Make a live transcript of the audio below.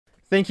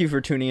Thank you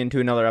for tuning in to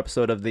another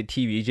episode of the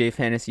TVJ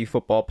Fantasy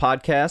Football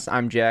Podcast.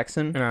 I'm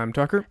Jackson. And I'm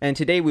Tucker. And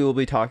today we will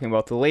be talking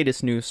about the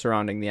latest news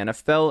surrounding the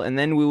NFL, and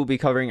then we will be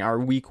covering our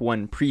Week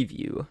 1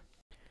 preview.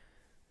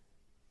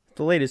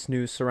 The latest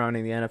news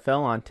surrounding the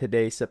NFL on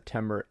today,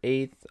 September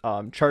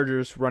 8th.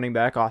 Chargers running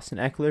back Austin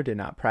Ekeler did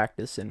not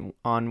practice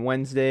on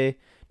Wednesday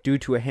due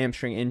to a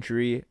hamstring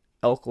injury.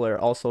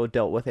 Ekeler also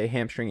dealt with a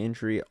hamstring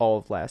injury all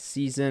of last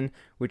season,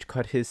 which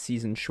cut his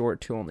season short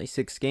to only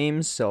 6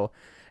 games. So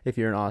if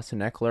you're an Austin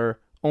Ekeler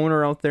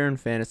owner out there in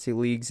fantasy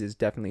leagues, is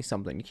definitely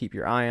something to keep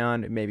your eye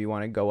on. Maybe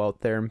want to go out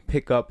there and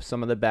pick up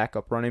some of the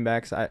backup running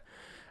backs. I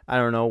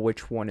don't know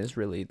which one is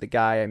really the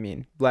guy. I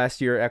mean,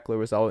 last year Ekeler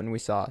was out and we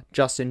saw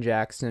Justin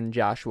Jackson,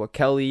 Joshua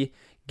Kelly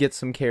get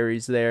some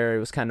carries there. It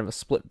was kind of a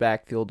split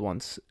backfield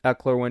once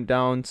Ekeler went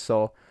down.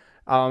 So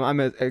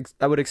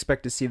I would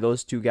expect to see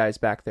those two guys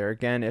back there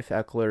again if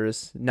Ekeler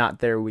is not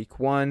there week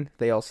 1.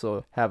 They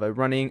also have a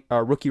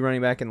rookie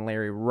running back in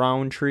Larry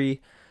Roundtree.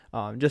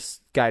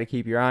 Just guy to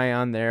keep your eye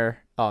on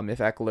there if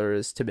Ekeler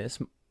is to miss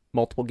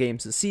multiple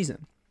games this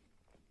season.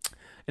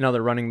 In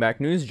other running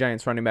back news,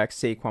 Giants running back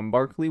Saquon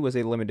Barkley was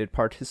a limited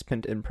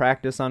participant in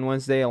practice on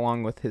Wednesday,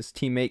 along with his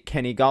teammate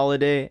Kenny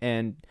Golladay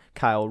and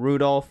Kyle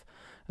Rudolph.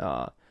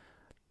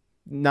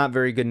 Not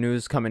very good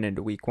news coming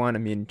into week 1. I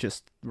mean,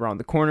 just around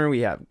the corner,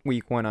 we have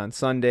week 1 on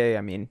Sunday.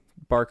 I mean,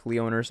 Barkley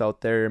owners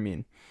out there, I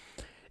mean,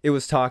 it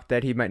was talked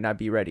that he might not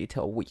be ready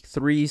till week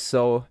 3,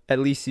 so at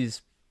least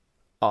he's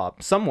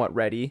somewhat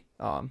ready.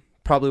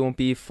 Probably won't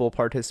be full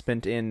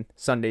participant in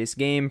Sunday's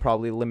game,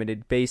 probably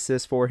limited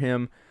basis for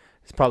him.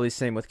 It's probably the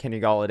same with Kenny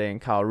Golladay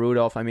and Kyle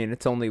Rudolph. I mean,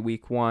 it's only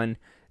week 1.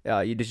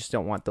 You just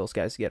don't want those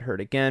guys to get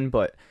hurt again.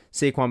 But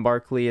Saquon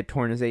Barkley had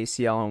torn his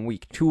ACL in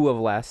week 2 of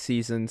last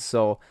season,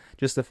 so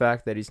just the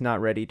fact that he's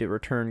not ready to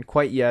return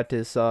quite yet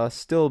is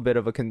still a bit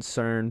of a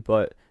concern.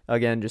 But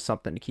again, just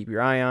something to keep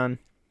your eye on.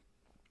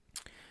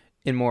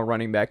 In more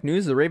running back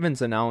news, the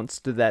Ravens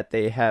announced that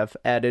they have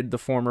added the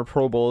former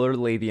Pro Bowler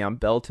Le'Veon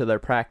Bell to their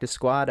practice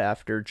squad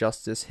after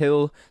Justice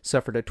Hill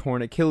suffered a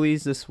torn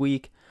Achilles this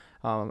week.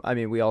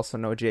 We also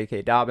know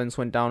J.K. Dobbins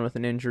went down with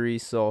an injury,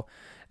 so,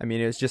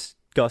 it's just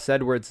Gus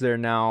Edwards there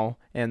now,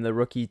 and the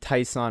rookie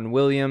Tyson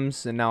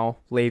Williams, and now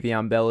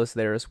Le'Veon Bell is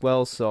there as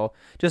well, so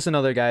just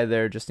another guy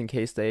there just in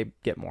case they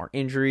get more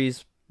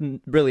injuries.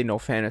 Really no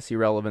fantasy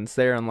relevance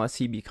there unless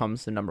he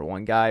becomes the number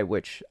 1 guy,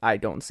 which I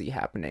don't see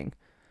happening.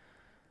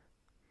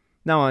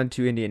 Now on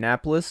to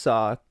Indianapolis.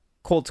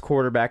 Colts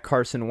quarterback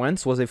Carson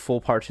Wentz was a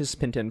full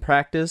participant in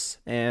practice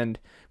and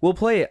will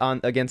play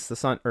against the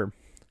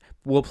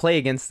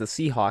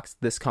Seahawks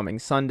this coming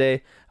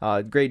Sunday.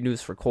 Great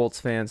news for Colts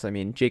fans.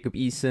 Jacob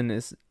Eason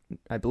is,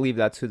 I believe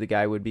that's who the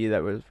guy would be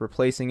that was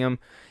replacing him.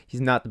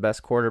 He's not the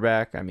best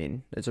quarterback.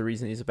 There's a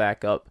reason he's a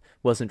backup.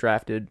 Wasn't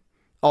drafted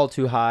all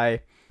too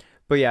high.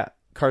 But yeah,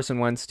 Carson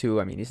Wentz too.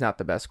 He's not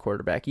the best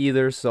quarterback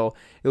either. So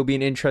it'll be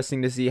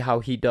interesting to see how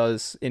he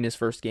does in his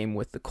first game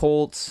with the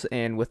Colts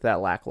and with that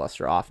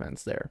lackluster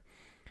offense there.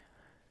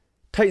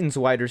 Titans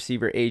wide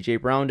receiver A.J.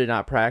 Brown did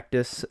not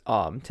practice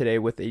today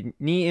with a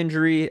knee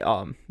injury.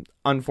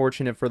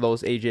 Unfortunate for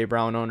those A.J.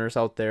 Brown owners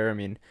out there.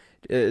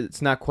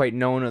 It's not quite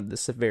known of the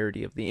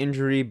severity of the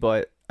injury,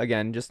 but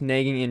again, just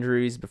nagging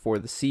injuries before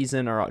the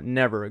season are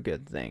never a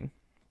good thing.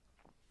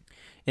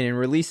 And in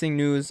releasing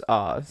news,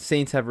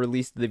 Saints have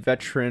released the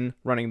veteran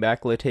running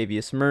back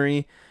Latavius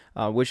Murray,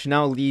 which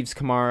now leaves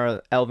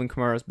Alvin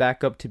Kamara's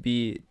backup to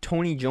be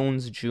Tony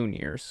Jones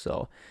Jr.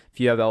 So if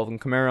you have Alvin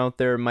Kamara out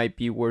there, it might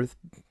be worth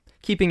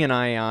keeping an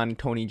eye on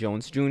Tony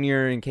Jones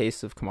Jr. in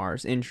case of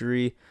Kamara's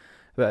injury.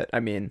 But,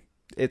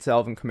 it's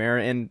Alvin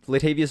Kamara, and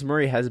Latavius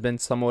Murray has been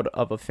somewhat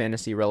of a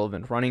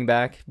fantasy-relevant running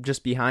back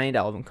just behind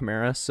Alvin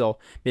Kamara. So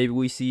maybe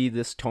we see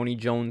this Tony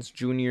Jones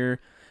Jr.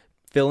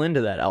 fill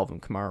into that Alvin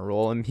Kamara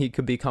role, and he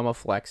could become a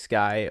flex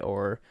guy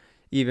or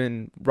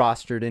even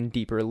rostered in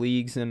deeper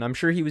leagues. And I'm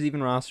sure he was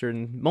even rostered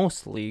in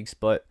most leagues,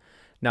 but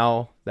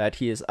now that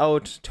he is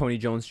out, Tony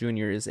Jones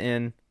Jr. is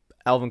in.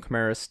 Alvin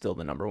Kamara is still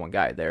the number 1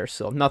 guy there,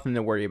 so nothing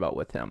to worry about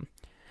with him.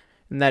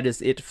 And that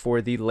is it for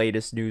the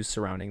latest news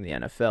surrounding the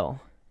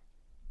NFL.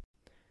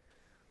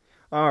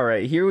 All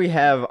right, here we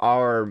have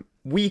our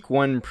Week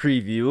 1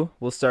 preview.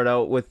 We'll start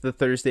out with the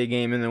Thursday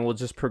game, and then we'll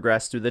just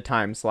progress through the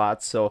time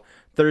slots. So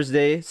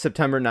Thursday,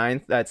 September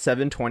 9th at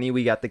 7:20,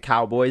 we got the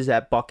Cowboys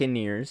at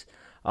Buccaneers.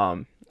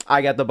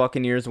 I got the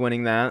Buccaneers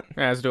winning that.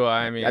 As do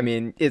I.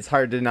 It's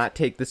hard to not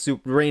take the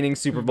reigning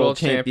Super Bowl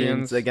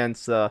champions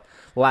against the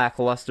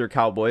lackluster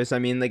Cowboys.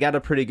 They got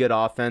a pretty good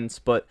offense,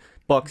 but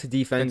Bucs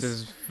defense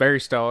is very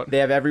stout. They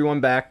have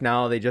everyone back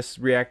now. They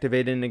just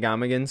reactivated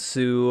Ndamukong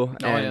Suh.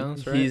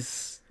 That's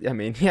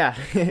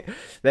right.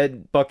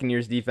 That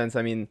Buccaneers defense,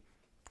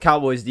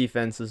 Cowboys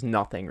defense is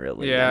nothing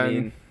really.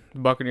 Yeah,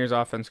 Buccaneers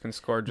offense can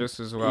score just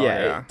as well.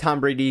 Yeah. Tom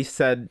Brady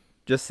said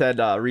just said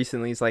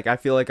recently, he's like, I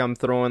feel like I'm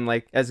throwing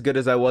like as good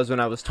as I was when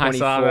I was I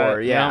saw 24.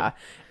 that, Yeah. yep.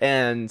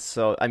 And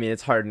so, I mean,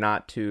 it's hard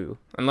not to.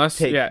 Unless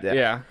take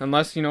that.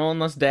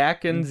 unless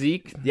Dak and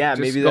Zeke Yeah,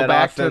 just maybe go that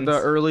back offense, to the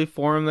early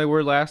form they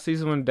were last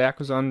season when Dak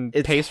was on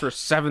pace for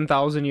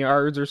 7,000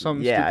 yards or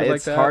something yeah, stupid like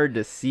it's that. hard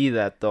to see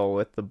that though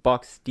with the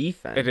Bucks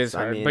defense. It is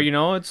hard, I mean,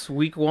 but it's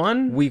week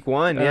 1. week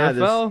 1, yeah,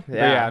 NFL. this, But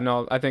yeah,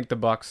 no, I think the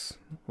Bucks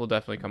will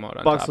definitely come out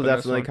on top. Bucks will in this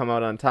definitely one. come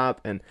out on top,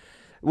 and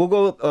we'll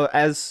go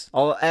as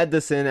I'll add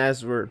this in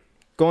as we're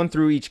going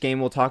through each game.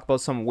 We'll talk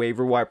about some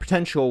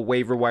potential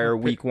waiver wire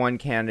week 1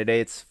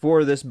 candidates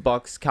for this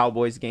Bucks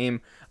Cowboys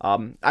game.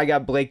 I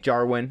got Blake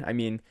Jarwin. I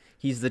mean,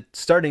 he's the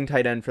starting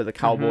tight end for the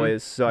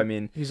Cowboys, so I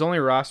mean, he's only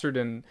rostered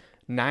in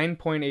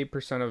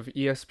 9.8% of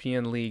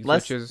ESPN leagues,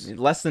 less, which is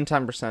less than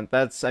 10%.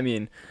 That's, I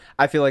mean,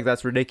 I feel like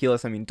that's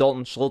ridiculous. I mean,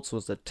 Dalton Schultz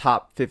was the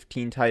top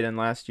 15 tight end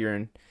last year,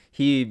 and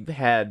he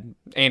had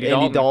Andy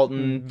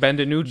Dalton, Ben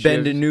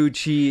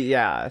DiNucci.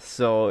 Yeah,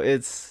 so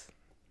it's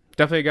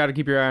definitely got to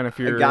keep your eye on if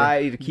you're a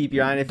guy to keep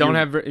your eye on.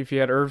 If you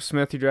had Irv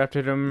Smith, you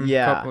drafted him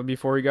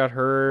before he got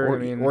hurt.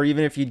 Or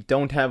even if you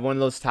don't have one of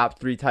those top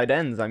 3 tight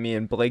ends. I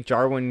mean, Blake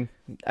Jarwin,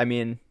 I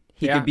mean,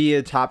 he could be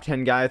a top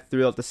 10 guy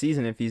throughout the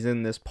season if he's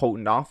in this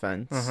potent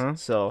offense.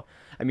 So,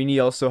 I mean,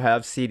 you also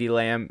have CeeDee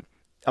Lamb,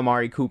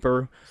 Amari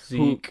Cooper,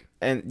 Zeke,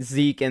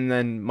 and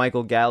then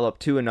Michael Gallup,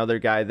 too, another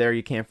guy there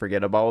you can't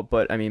forget about.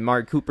 But, I mean,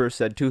 Amari Cooper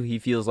said, too, he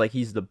feels like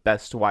he's the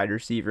best wide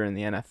receiver in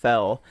the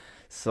NFL.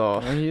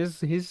 So,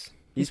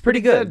 he's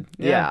pretty good.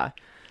 Yeah.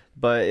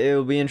 But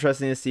it'll be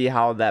interesting to see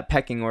how that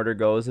pecking order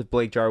goes. If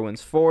Blake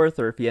Jarwin's 4th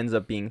or if he ends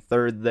up being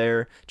 3rd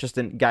there. Just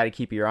a guy to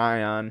keep your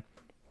eye on.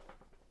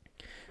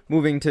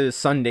 Moving to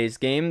Sunday's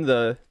game,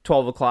 the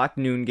 12 o'clock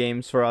noon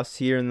games for us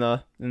here in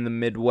the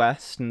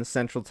Midwest, in the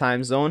Central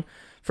Time Zone.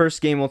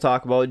 First game we'll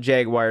talk about,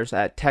 Jaguars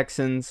at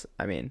Texans.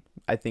 I mean,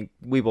 I think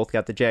we both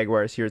got the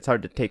Jaguars here. It's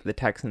hard to take the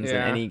Texans in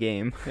any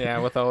game. Yeah,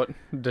 without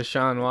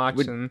Deshaun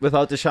Watson.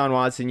 Without Deshaun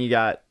Watson, you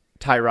got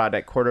Tyrod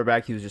at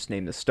quarterback. He was just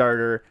named the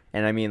starter,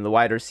 and I mean the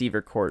wide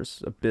receiver core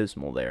is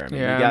abysmal there. I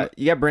mean,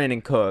 you got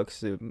Brandon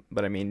Cooks,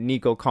 but I mean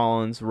Nico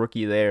Collins,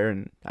 rookie there,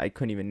 and I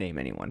couldn't even name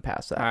anyone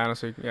past that.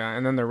 Honestly, yeah.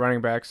 And then the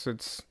running backs,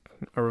 it's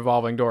a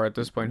revolving door at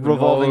this point.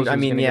 I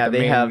mean, yeah,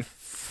 they have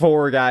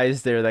 4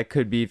 guys there that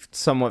could be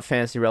somewhat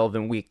fantasy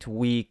relevant week to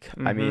week.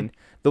 I mean,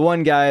 the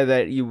one guy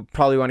that you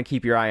probably want to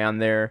keep your eye on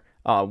there,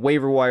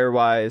 waiver wire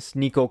wise,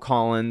 Nico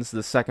Collins,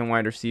 the second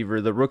wide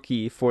receiver, the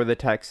rookie for the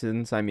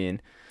Texans. I mean,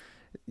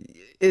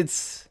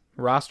 it's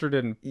rostered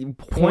in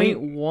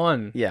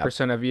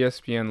 0.1% of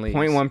ESPN leagues.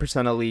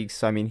 0.1% of leagues.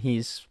 So, I mean,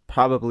 he's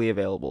probably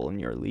available in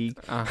your league.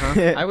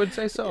 I would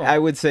say so. I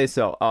would say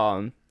so.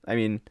 I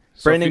mean,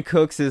 Brandon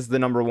Cooks is the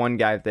number 1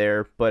 guy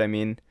there, but I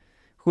mean,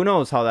 who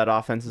knows how that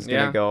offense is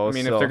going to go. I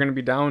mean, if they're going to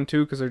be down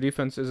too because their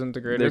defense isn't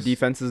the greatest. Their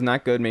defense is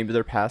not good. Maybe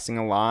they're passing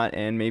a lot,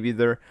 and maybe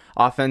their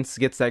offense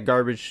gets that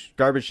garbage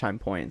time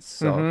points.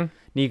 So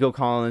Nico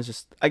Collins,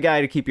 just a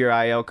guy to keep your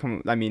eye out.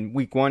 I mean,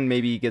 week 1,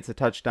 maybe he gets a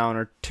touchdown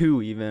or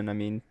 2 even. I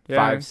mean,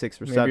 5,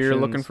 6 receptions. Maybe you're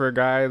looking for a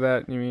guy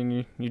that,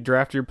 you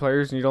draft your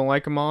players and you don't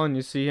like them all and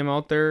you see him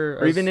out there.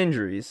 Or even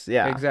injuries,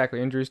 yeah.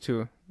 Exactly, injuries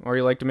too. Or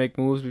you like to make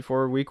moves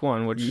before week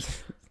 1, which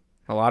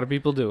a lot of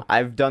people do.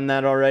 I've done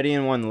that already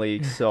in one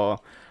league, so...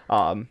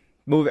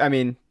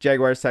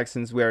 Jaguars,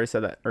 Texans, we already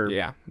said that.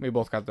 We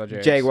both got the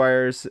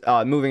Jaguars.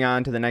 Moving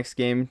on to the next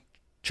game,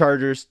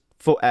 Chargers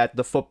at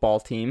the football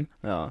team.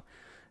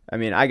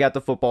 I got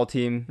the football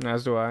team.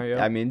 As do I,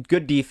 yeah. I mean,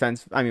 good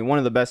defense. I mean, one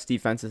of the best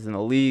defenses in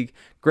the league.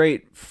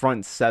 Great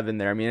front 7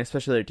 there. I mean,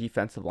 especially their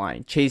defensive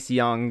line. Chase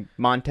Young,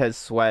 Montez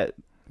Sweat.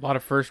 A lot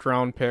of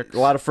first-round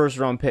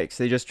picks.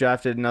 They just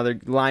drafted another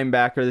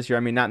linebacker this year. I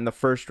mean, not in the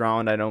first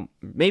round.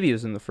 Maybe it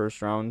was in the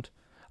first round.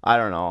 I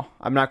don't know.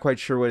 I'm not quite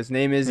sure what his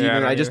name is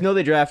even. I just know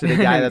they drafted a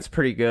guy that's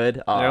pretty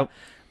good. But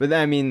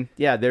then, I mean,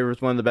 yeah, there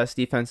was one of the best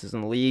defenses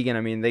in the league. And,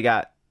 I mean, they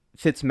got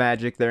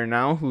Fitzmagic there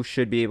now who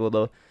should be able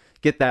to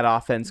get that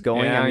offense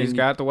going. Yeah, I mean, he's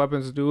got the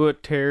weapons to do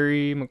it.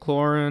 Terry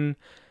McLaurin,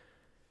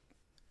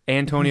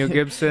 Antonio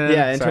Gibson.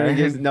 Antonio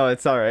Gibson. No,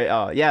 it's all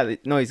right.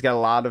 He's got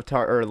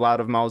a lot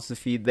of mouths to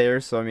feed there.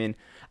 So, I mean,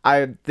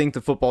 I think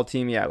the football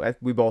team,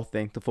 we both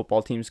think the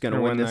football team's going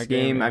to win this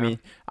game. Yeah. I mean,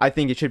 I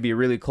think it should be a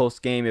really close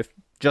game if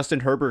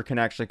Justin Herbert can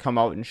actually come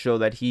out and show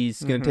that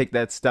he's going to take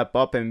that step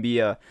up and be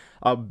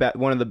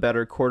one of the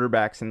better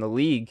quarterbacks in the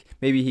league.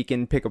 Maybe he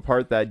can pick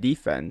apart that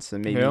defense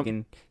and maybe he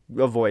can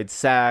avoid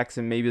sacks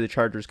and maybe the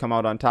Chargers come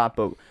out on top.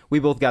 But we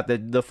both got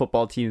the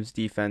football team's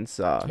defense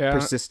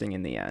persisting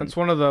in the end. That's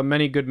one of the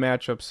many good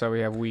matchups that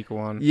we have week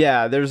 1.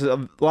 Yeah, there's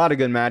a lot of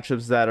good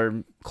matchups that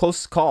are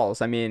close calls.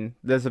 I mean,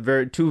 there's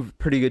two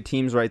pretty good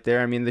teams right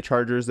there. I mean, the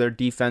Chargers, their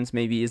defense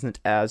maybe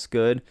isn't as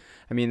good.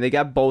 I mean, they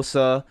got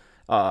Bosa.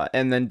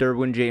 And then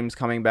Derwin James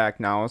coming back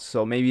now,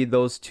 so maybe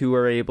those two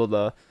are able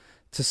to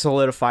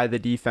solidify the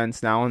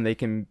defense now, and they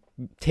can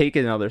take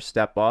another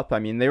step up. I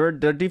mean, their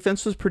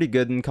defense was pretty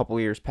good in a couple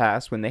of years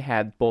past when they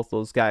had both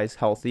those guys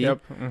healthy. Yep.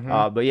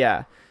 But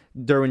yeah,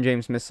 Derwin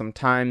James missed some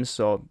time,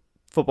 so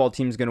football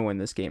team's going to win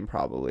this game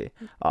probably.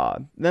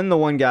 Then the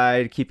one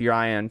guy to keep your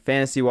eye on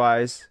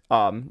fantasy-wise,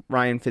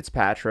 Ryan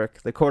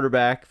Fitzpatrick, the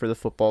quarterback for the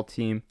football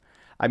team.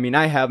 I mean,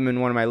 I have him in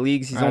one of my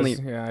leagues.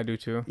 Yeah, I do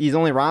too. He's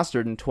only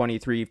rostered in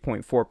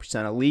 23.4%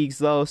 of leagues,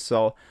 though,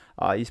 so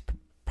he's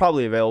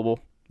probably available.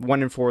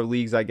 1 in 4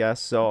 leagues, I guess.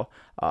 So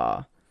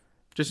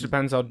just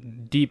depends how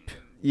deep.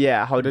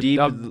 Yeah, how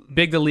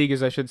big the league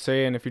is, I should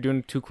say. And if you're doing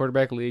a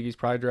 2-quarterback league, he's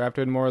probably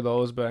drafted more of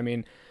those. But I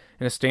mean,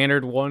 in a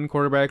standard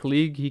 1-quarterback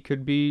league, he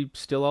could be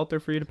still out there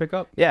for you to pick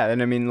up. Yeah,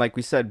 and I mean, like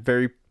we said,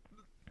 very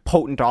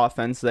potent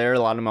offense there, a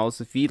lot of mouths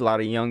to feed, a lot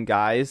of young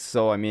guys.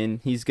 So I mean,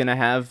 he's gonna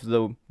have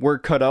the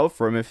work cut out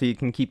for him if he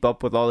can keep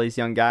up with all these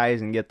young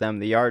guys and get them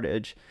the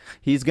yardage.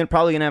 He's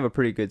probably gonna have a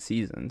pretty good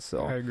season.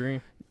 So I agree.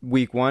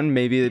 Week 1,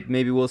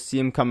 maybe we'll see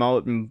him come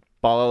out and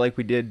ball out like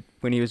we did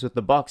when he was with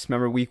the Bucks.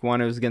 Remember week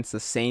 1, it was against the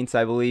Saints,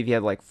 I believe. He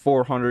had like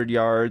 400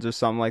 yards or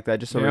something like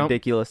that, just a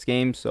ridiculous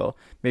game. So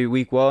maybe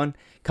week 1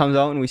 comes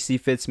out and we see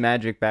Fitz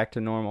magic back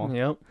to normal.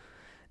 Yep.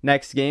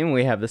 Next game,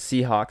 we have the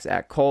Seahawks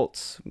at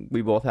Colts.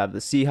 We both have the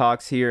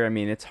Seahawks here. I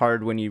mean, it's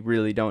hard when you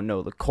really don't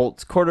know the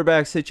Colts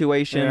quarterback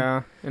situation.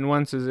 Yeah, and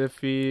Wentz is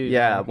iffy.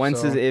 Yeah,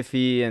 Wentz is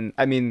iffy, and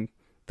I mean,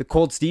 the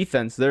Colts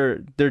defense, their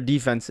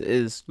defense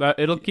is...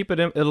 It'll keep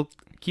them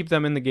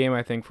in the game,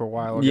 I think, for a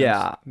while.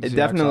 Yeah, it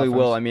definitely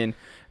will. I mean,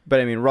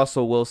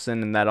 Russell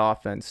Wilson and that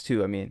offense,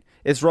 too. I mean,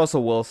 it's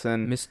Russell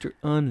Wilson. Mr.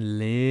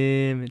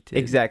 Unlimited.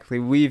 Exactly.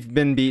 We've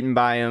been beaten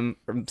by him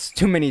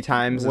too many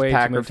times as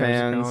Packer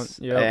fans.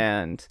 Yep.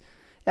 And,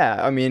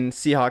 yeah, I mean,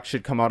 Seahawks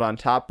should come out on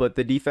top, but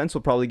the defense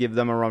will probably give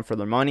them a run for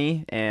their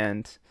money.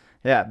 And,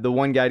 yeah, the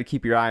one guy to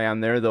keep your eye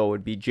on there, though,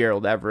 would be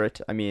Gerald Everett.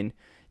 I mean,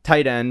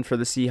 tight end for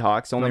the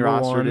Seahawks, only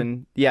rostered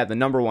in... Yeah, the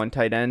number 1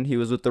 tight end. He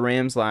was with the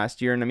Rams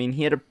last year, and, I mean,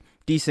 he had a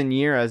decent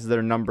year as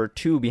their number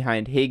 2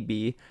 behind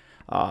Higbee.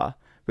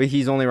 But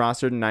he's only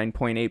rostered in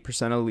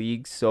 9.8% of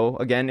leagues. So,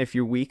 again, if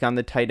you're weak on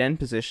the tight end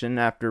position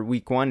after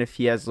week 1, if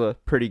he has a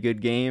pretty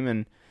good game,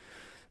 and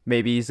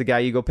maybe he's the guy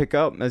you go pick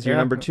up as your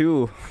number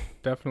 2.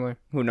 Definitely.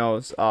 Who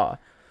knows?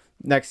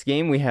 Next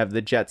game, we have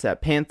the Jets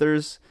at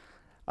Panthers.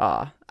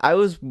 I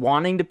was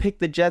wanting to pick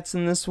the Jets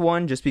in this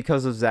one just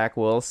because of Zach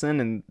Wilson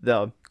and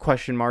the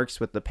question marks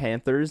with the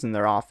Panthers and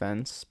their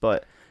offense.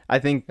 But I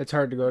think it's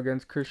hard to go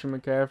against Christian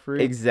McCaffrey.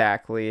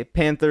 Exactly.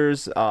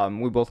 Panthers,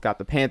 we both got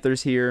the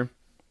Panthers here.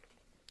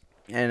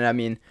 And, I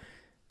mean,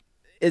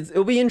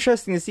 it'll be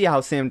interesting to see how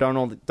Sam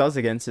Darnold does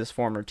against his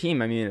former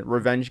team. I mean,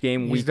 revenge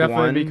game week 1. He's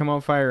definitely become on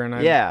fire.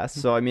 Yeah,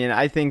 so, I mean,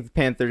 I think the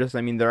Panthers,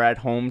 I mean, they're at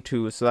home,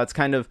 too. So that's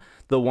kind of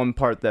the one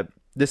part that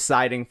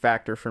deciding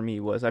factor for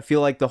me was. I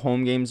feel like the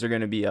home games are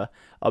going to be a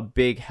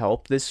big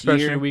help this year.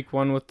 Especially week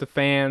 1 with the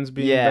fans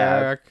being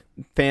back.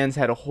 Fans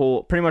had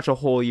pretty much a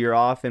whole year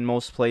off in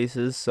most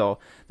places, so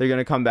they're going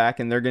to come back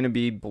and they're going to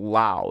be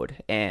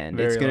loud, and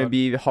it's going to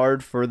be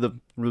hard for the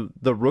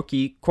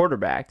rookie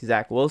quarterback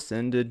Zach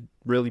Wilson to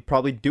really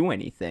probably do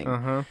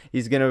anything.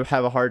 He's going to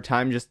have a hard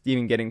time just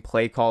even getting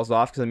play calls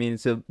off, because I mean,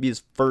 it's going to be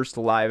his first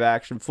live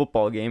action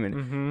football game,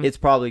 and it's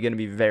probably going to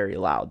be very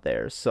loud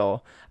there.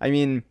 So I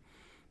mean,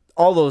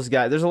 all those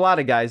guys, there's a lot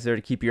of guys there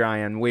to keep your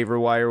eye on waiver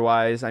wire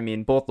wise. I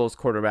mean, both those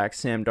quarterbacks,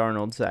 Sam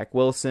Darnold, Zach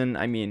Wilson,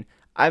 I mean,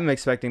 I'm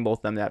expecting both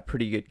of them to have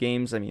pretty good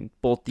games. I mean,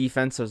 both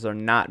defenses are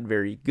not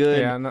very good.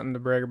 Yeah, nothing to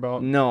brag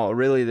about. No,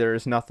 really,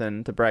 there's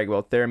nothing to brag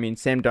about there. I mean,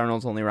 Sam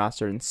Darnold's only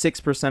rostered in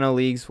 6% of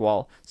leagues,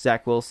 while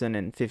Zach Wilson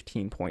in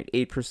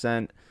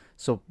 15.8%.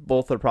 So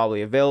both are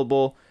probably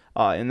available.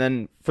 And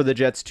then for the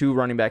Jets, too,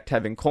 running back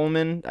Tevin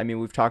Coleman. I mean,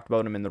 we've talked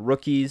about him in the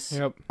rookies.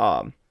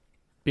 Yep.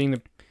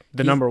 Being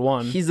the number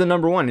 1. He's the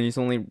number 1, and he's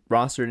only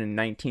rostered in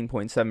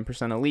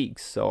 19.7% of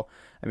leagues. So,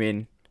 I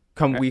mean,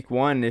 come week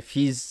 1, if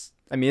he's...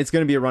 I mean, it's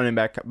going to be a running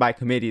back by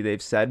committee,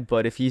 they've said,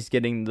 but if he's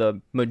getting the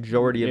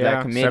majority of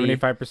that committee...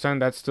 75%,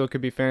 that still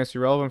could be fantasy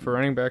relevant for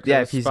running backs.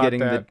 Yeah, if he's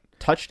getting the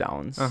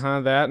touchdowns.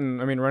 That,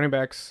 and I mean, running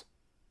backs,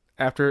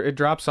 after it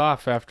drops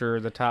off after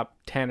the top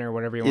 10 or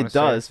whatever you want to say.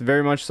 It does,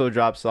 very much so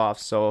drops off,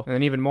 so... And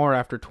then even more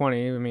after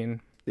 20, I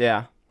mean...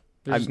 Yeah.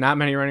 There's not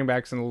many running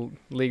backs in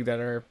the league that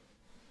are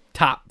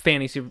top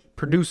fantasy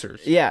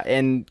producers. Yeah,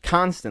 and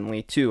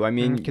constantly, too. I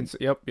mean...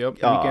 Yep, week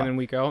in and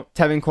week out.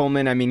 Tevin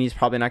Coleman, I mean, he's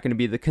probably not going to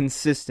be the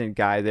consistent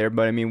guy there,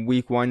 but I mean,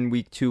 week 1,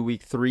 week 2,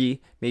 week 3,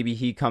 maybe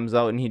he comes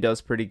out and he does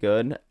pretty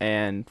good,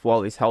 and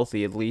while he's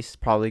healthy, at least,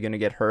 probably going to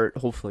get hurt,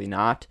 hopefully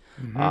not.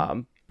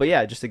 But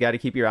yeah, just a guy to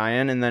keep your eye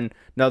on. And then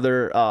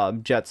another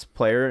Jets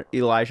player,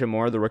 Elijah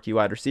Moore, the rookie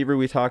wide receiver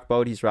we talked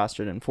about, he's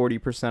rostered in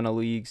 40% of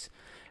leagues.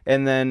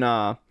 And then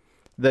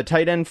the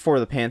tight end for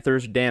the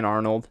Panthers, Dan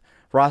Arnold,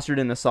 rostered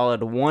in a solid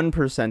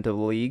 1% of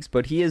leagues,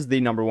 but he is the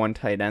number 1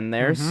 tight end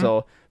there.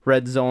 So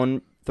red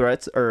zone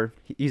threats, or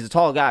he's a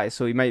tall guy,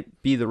 so he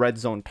might be the red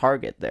zone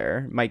target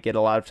there. Might get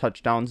a lot of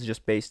touchdowns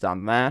just based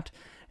on that.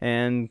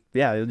 And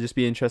yeah, it'll just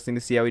be interesting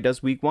to see how he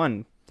does week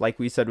 1. Like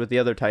we said with the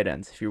other tight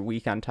ends, if you're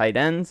weak on tight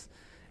ends,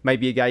 might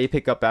be a guy you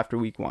pick up after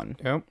week 1.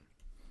 Yep.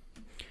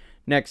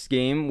 Next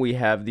game, we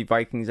have the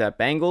Vikings at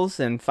Bengals,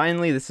 and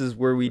finally, this is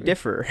where we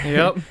differ.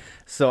 Yep.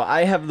 So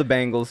I have the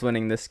Bengals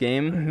winning this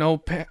game.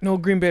 No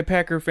Green Bay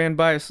Packer fan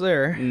bias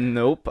there.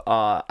 Nope.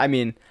 I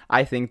mean,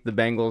 I think the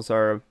Bengals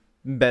are a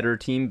better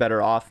team, better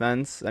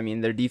offense. I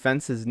mean, their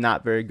defense is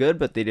not very good,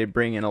 but they did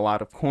bring in a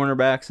lot of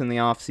cornerbacks in the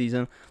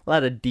offseason, a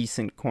lot of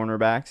decent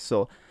cornerbacks.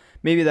 So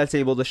maybe that's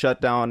able to shut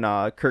down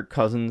Kirk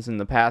Cousins in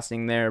the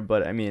passing there.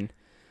 But I mean,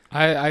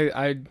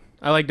 I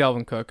like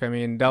Dalvin Cook. I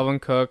mean,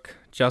 Dalvin Cook,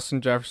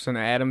 Justin Jefferson,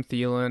 Adam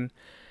Thielen,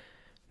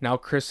 now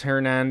Chris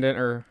Herndon.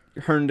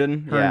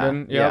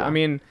 Yeah. I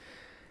mean,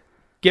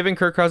 giving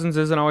Kirk Cousins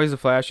isn't always the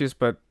flashiest,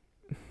 but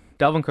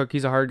Dalvin Cook,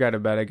 he's a hard guy to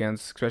bet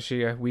against,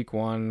 especially week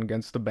 1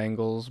 against the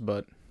Bengals.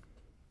 But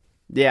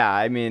yeah,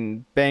 I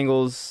mean,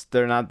 Bengals,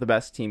 they're not the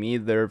best team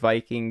either.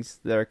 Vikings,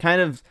 they're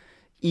kind of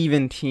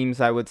even teams,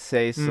 I would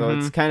say. So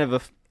it's kind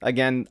of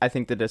again, I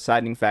think the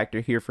deciding factor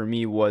here for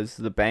me was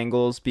the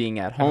Bengals being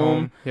at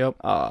home. Yep.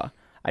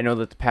 I know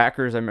that the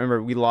Packers, I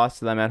remember we lost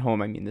to them at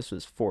home. I mean, this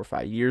was 4 or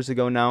 5 years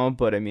ago now,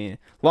 but I mean,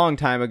 long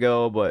time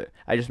ago, but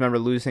I just remember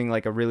losing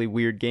like a really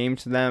weird game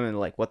to them and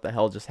like, what the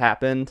hell just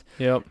happened?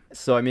 Yep.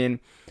 So, I mean,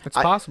 it's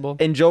possible.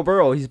 And Joe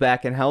Burrow, he's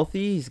back and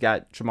healthy. He's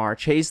got Jamar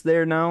Chase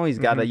there now. He's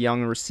got a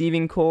young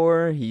receiving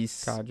core.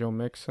 He's got Joe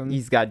Mixon.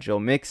 He's got Joe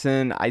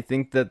Mixon. I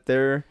think that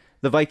the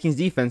Vikings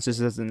defense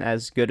just isn't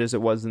as good as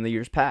it was in the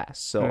years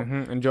past. So,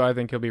 and Joe, I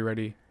think he'll be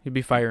ready. He'll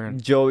be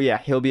firing. Joe, yeah,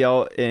 he'll be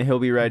out and he'll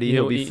be ready.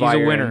 He'll be firing.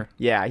 He's a winner.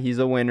 Yeah, he's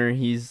a winner.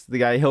 He's the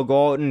guy. He'll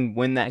go out and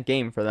win that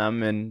game for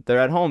them, and they're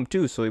at home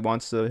too. So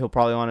he'll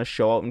probably want to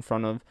show out in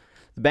front of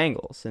the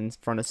Bengals, in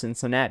front of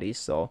Cincinnati.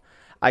 So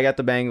I got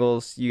the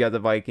Bengals. You got the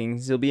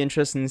Vikings. It'll be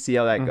interesting to see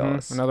how that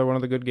goes. Another one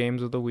of the good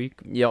games of the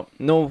week. Yep.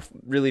 No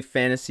really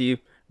fantasy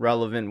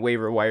relevant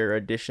waiver wire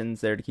additions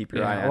there to keep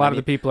your eye on. A lot of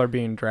the people are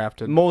being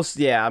drafted.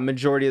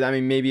 Majority of them. I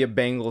mean, maybe a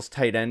Bengals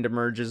tight end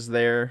emerges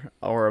there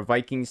or a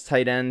Vikings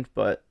tight end,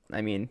 but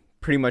I mean,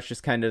 pretty much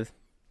just kind of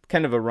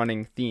a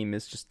running theme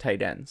is just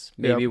tight ends.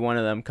 Maybe one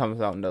of them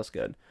comes out and does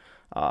good.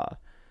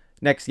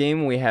 Next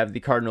game, we have the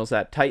Cardinals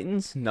at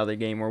Titans, another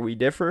game where we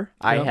differ.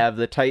 I have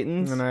the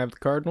Titans. And I have the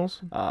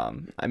Cardinals.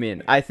 I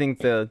mean, I think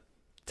the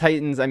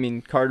Titans,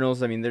 Cardinals,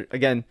 they're,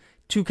 again,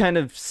 two kind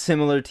of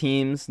similar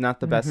teams,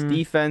 not the best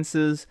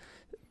defenses,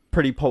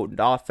 pretty potent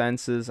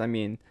offenses. I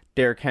mean,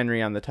 Derrick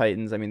Henry on the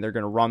Titans, they're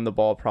going to run the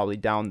ball probably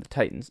down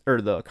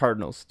the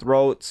Cardinals'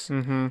 throats.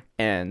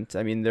 And,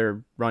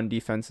 their run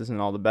defense isn't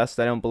all the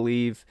best, I don't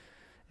believe.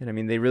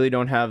 And, they really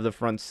don't have the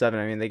front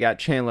seven. They got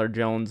Chandler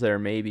Jones there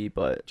maybe,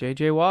 but...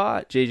 J.J.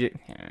 Watt.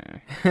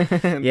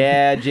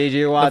 Yeah,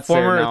 J.J. Watt's the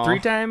former there now.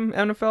 3-time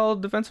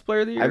NFL Defensive Player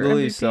of the Year. I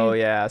believe MVP. so,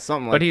 yeah,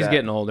 something like that. But he's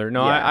getting older.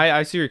 No, yeah.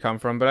 I see where you come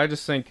from, but I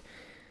just think...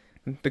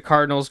 The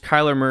Cardinals,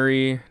 Kyler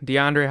Murray,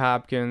 DeAndre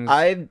Hopkins.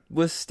 I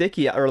was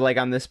sticky,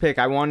 on this pick.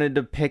 I wanted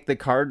to pick the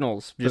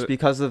Cardinals just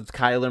because of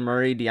Kyler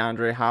Murray,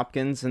 DeAndre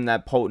Hopkins, and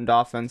that potent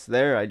offense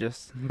there.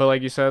 But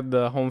like you said,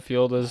 the home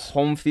field is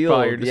probably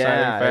your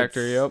deciding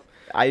factor. Yep.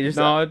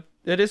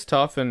 It is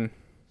tough, and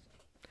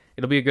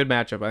it'll be a good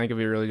matchup. I think it'll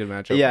be a really good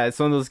matchup. Yeah, it's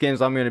one of those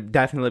games I'm going to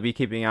definitely be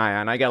keeping an eye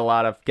on. I got a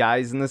lot of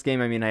guys in this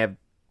game. I have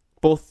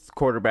both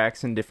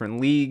quarterbacks in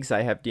different leagues.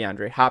 I have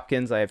DeAndre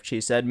Hopkins. I have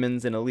Chase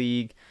Edmonds in a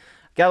league.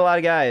 Got a lot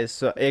of guys.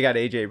 So I got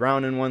AJ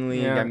Brown in one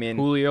league. Yeah,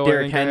 Julio,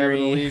 Derrick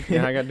Henry.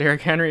 I got Derrick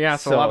Henry. Yeah,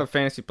 so a lot of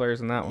fantasy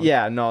players in that one.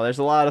 Yeah, no, there's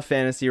a lot of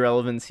fantasy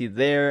relevancy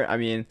there.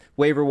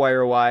 Waiver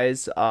wire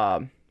wise,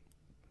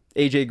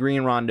 AJ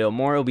Green, Rondale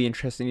Moore. It'll be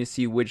interesting to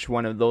see which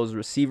one of those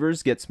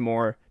receivers gets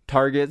more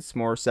targets,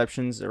 more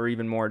receptions, or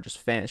even more just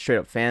straight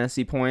up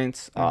fantasy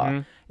points.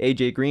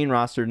 AJ Green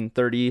rostered in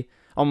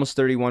almost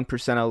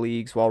 31% of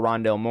leagues, while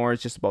Rondale Moore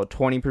is just about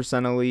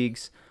 20% of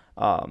leagues.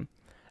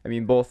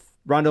 Both.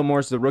 Rondale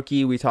Moore's the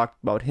rookie. We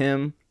talked about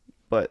him,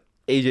 but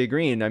AJ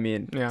Green,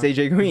 it's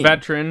AJ Green.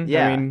 Veteran.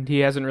 Yeah. He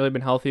hasn't really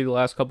been healthy the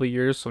last couple of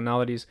years, so now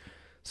that he's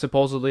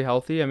supposedly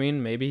healthy,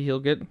 maybe he'll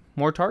get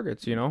more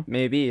targets,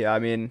 Maybe.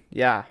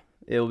 Yeah.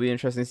 It'll be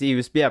interesting to see. He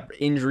was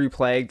injury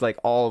plagued like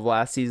all of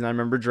last season. I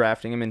remember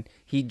drafting him, and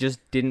he just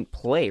didn't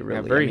play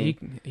really.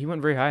 He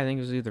went very high. I think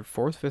it was either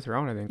 4th, 5th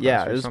round. I think.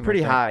 Yeah, it was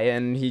pretty high,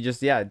 and he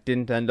just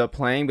didn't end up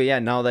playing. But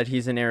now that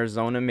he's in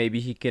Arizona,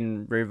 maybe he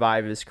can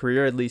revive his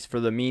career at least for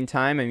the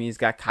meantime. He's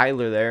got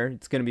Kyler there.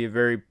 It's going to be a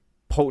very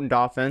potent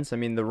offense.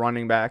 The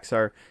running backs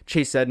are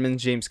Chase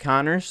Edmonds, James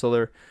Conner, so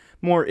they're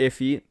more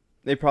iffy.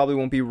 They probably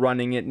won't be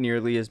running it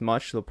nearly as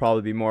much. They'll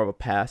probably be more of a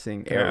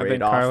passing air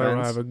raid offense. Kyler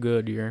will have a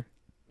good year.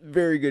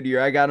 Very good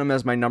year. I got him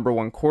as my number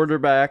 1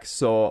 quarterback,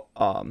 so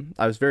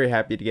I was very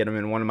happy to get him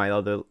in one of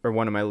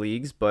my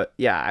leagues. But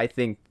yeah, I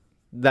think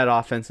that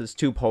offense is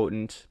too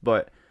potent.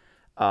 But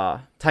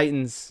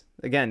Titans,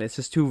 again, it's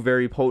just two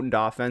very potent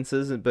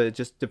offenses, but it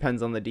just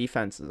depends on the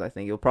defenses. I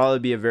think it'll probably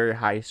be a very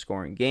high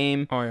scoring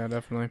game. Oh yeah,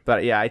 definitely.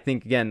 But yeah, I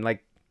think again,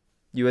 like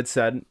you had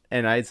said,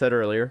 and I had said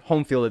earlier,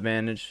 home field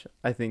advantage.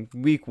 I think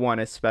week 1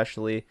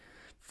 especially,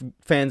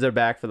 fans are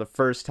back for the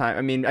first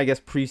time. I guess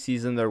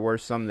preseason there were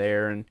some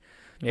there, and.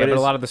 Yeah, but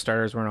a lot of the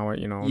starters weren't all,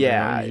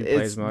 Yeah,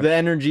 the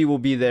energy will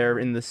be there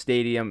in the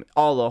stadium.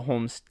 All the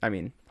home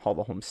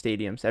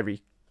stadiums,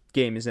 every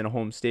game is in a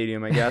home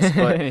stadium, I guess.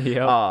 But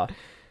yep.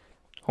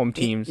 Home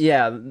teams.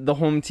 Yeah, the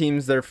home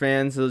teams, their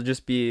fans,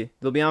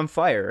 they'll be on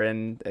fire.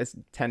 And as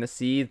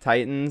Tennessee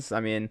Titans,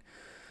 I mean,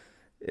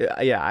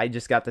 yeah, I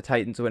just got the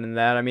Titans winning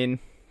that. I mean,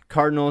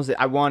 Cardinals,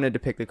 I wanted to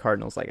pick the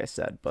Cardinals, like I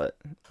said, but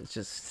it's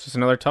just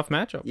another tough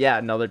matchup. Yeah,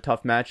 another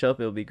tough matchup.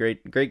 It'll be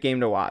great game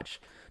to watch.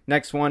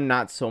 Next one,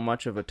 not so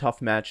much of a tough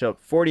matchup.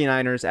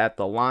 49ers at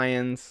the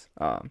Lions.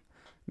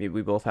 Maybe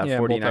we both have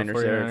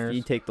 49ers there. If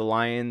you take the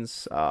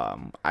Lions,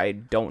 I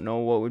don't know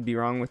what would be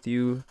wrong with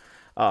you.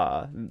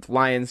 The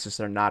Lions just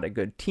are not a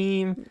good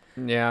team.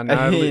 Yeah,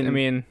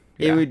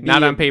 it would be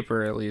not on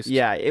paper at least.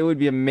 Yeah, it would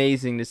be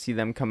amazing to see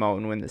them come out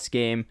and win this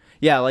game.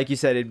 Yeah, like you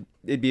said,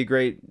 it'd be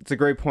it's a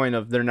great point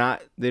of they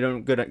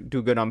don't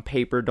do good on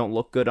paper, don't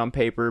look good on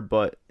paper,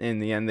 but in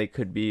the end they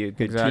could be a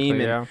good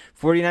team. And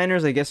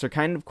 49ers, I guess, are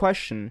kind of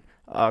question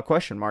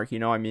mark. You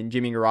know, I mean,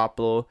 Jimmy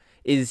Garoppolo,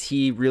 is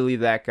he really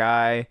that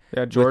guy?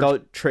 Yeah,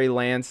 without Trey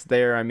Lance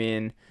there, I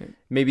mean,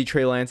 maybe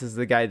Trey Lance is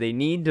the guy they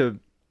need to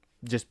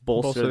just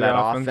bolster that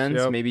offense.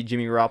 Yep. Maybe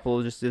Jimmy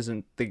Garoppolo just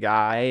isn't the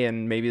guy,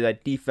 and maybe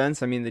that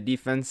defense. I mean, the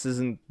defense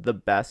isn't the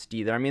best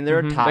either. I mean, they're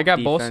a top. They got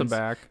defense. Bosa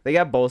back. They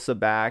got Bosa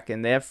back,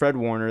 and they have Fred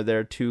Warner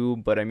there too.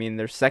 But I mean,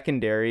 their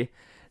secondary,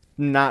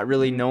 not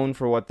really known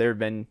for what they've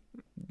been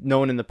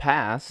known in the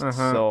past.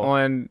 So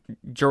and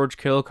George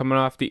Kittle coming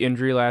off the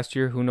injury last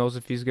year. Who knows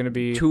if he's going to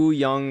be 2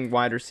 young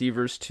wide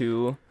receivers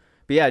too.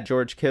 But yeah,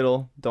 George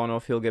Kittle. Don't know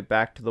if he'll get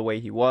back to the way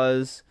he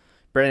was.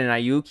 Brandon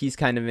Ayuk, he's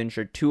kind of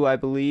injured too, I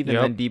believe. And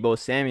then Deebo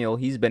Samuel,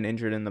 he's been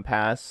injured in the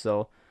past.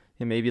 So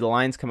maybe the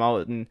Lions come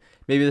out and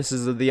maybe this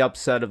is the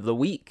upset of the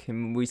week.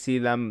 And we see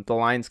the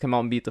Lions come out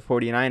and beat the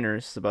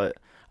 49ers. But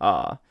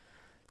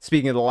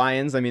speaking of the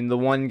Lions, I mean, the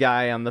one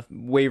guy on the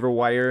waiver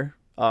wire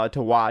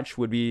to watch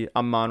would be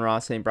Amon-Ra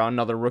St. Brown,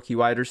 another rookie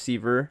wide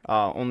receiver,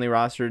 only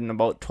rostered in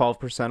about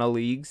 12% of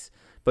leagues.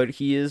 But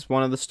he is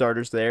one of the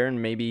starters there,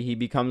 and maybe he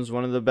becomes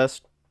one of the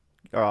best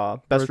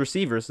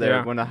receivers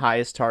there, one of the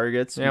highest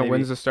targets. Yeah,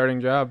 wins the starting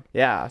job.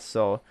 Yeah,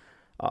 so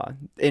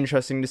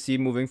interesting to see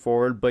moving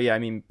forward. But yeah, I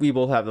mean, we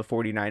both have the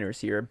 49ers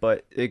here,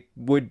 but it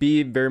would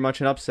be very much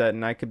an upset,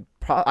 and I could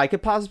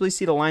possibly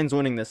see the Lions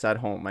winning this at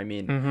home. I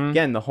mean,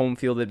 again, the home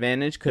field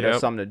advantage could have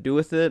something to do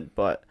with it,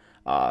 but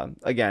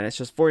again, it's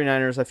just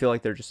 49ers. I feel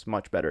like they're just a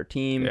much better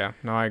team. Yeah,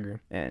 no, I agree.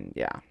 And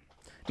yeah,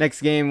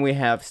 next game we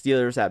have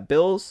Steelers at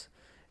Bills.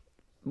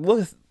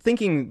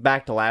 Thinking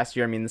back to last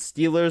year, I mean, the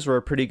Steelers were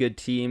a pretty good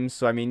team,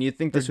 so I mean, you'd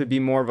think this would be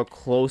more of a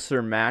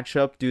closer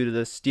matchup due to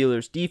the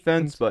Steelers'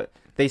 defense, but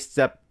they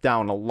stepped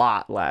down a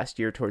lot last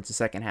year towards the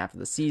second half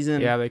of the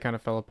season. Yeah, they kind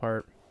of fell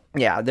apart.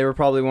 Yeah, they were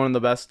probably one of the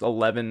best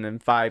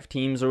 11-5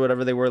 teams or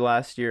whatever they were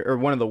last year, or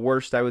one of the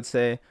worst, I would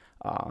say.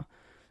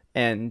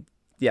 And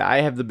yeah,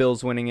 I have the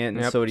Bills winning it,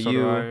 and so do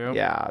you. I,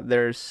 yeah,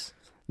 there's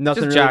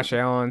nothing. Just Josh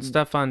Allen,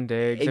 Stephon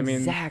Diggs.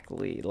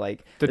 Exactly. I mean,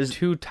 like the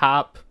two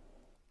top.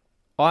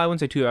 Well, I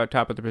wouldn't say two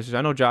top at the position.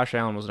 I know Josh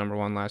Allen was number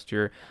 1 last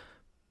year,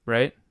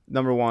 right?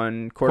 Number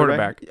 1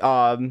 quarterback.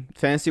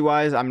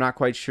 Fantasy-wise, I'm not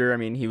quite sure. I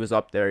mean, he was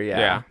up there,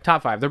 Yeah,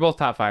 top 5. They're both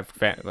top 5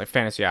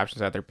 fantasy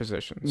options at their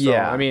position. So,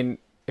 I mean,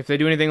 if they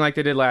do anything like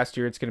they did last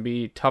year, it's going to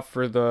be tough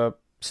for the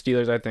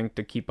Steelers, I think,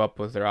 to keep up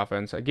with their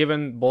offense.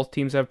 Given both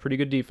teams have pretty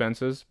good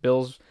defenses,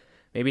 Bills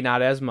maybe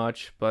not as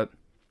much, but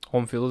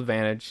home field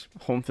advantage.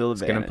 Home field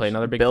advantage. It's going to play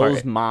another big Bills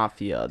part.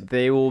 Mafia.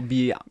 They will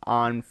be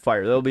on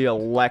fire. They'll be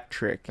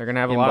electric. They're going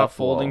to have a lot of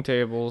folding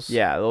tables.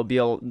 Yeah, there'll be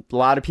a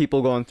lot of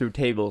people going through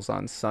tables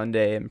on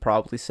Sunday and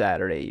probably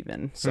Saturday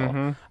even.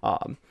 So,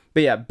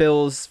 but yeah,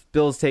 Bills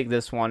take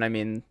this one. I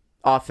mean,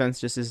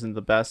 offense just isn't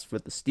the best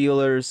with the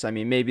Steelers. I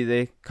mean, maybe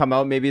they come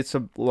out. Maybe it's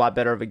a lot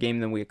better of a game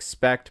than we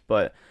expect,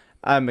 but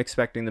I'm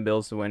expecting the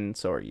Bills to win, and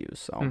so are you.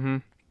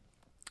 So.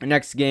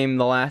 Next game,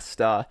 the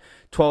last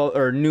 12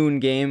 or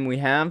noon game we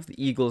have,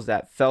 the Eagles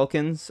at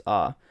Falcons.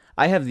 I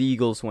have the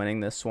Eagles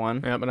winning this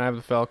one. Yep, and I have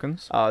the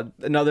Falcons.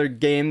 Another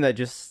game that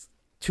just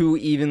 2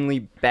 evenly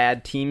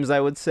bad teams, I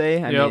would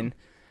say. I mean,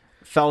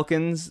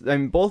 Falcons, I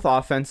mean, both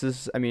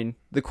offenses, I mean,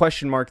 the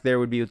question mark there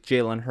would be with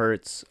Jalen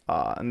Hurts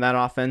and that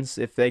offense,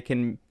 if they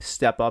can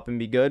step up and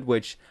be good,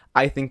 which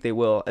I think they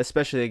will,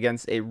 especially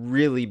against a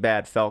really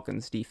bad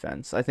Falcons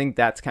defense. I think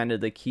that's kind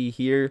of the key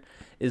here,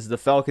 is the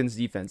Falcons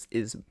defense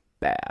is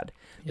bad.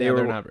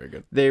 They're not very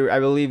good. I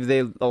believe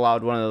they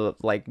allowed one of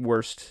the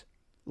worst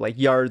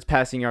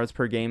passing yards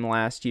per game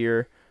last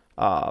year.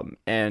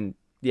 And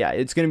yeah,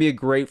 it's going to be a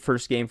great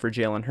first game for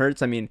Jalen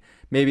Hurts. I mean,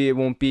 maybe it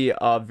won't be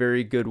a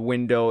very good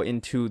window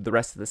into the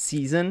rest of the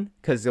season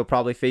because they'll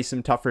probably face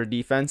some tougher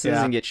defenses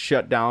and get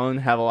shut down,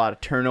 have a lot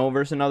of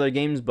turnovers in other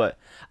games. But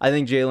I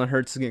think Jalen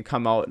Hurts is going to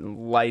come out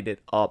and light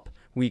it up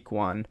week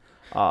 1.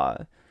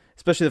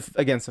 Especially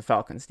against the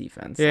Falcons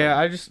defense.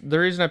 Yeah, the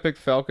reason I picked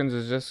Falcons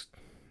is just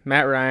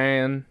Matt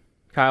Ryan,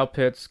 Kyle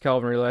Pitts,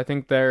 Calvin Ridley. I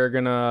think they're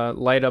gonna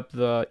light up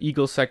the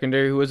Eagles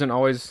secondary, who hasn't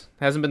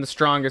been the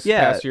strongest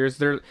past years.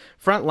 Their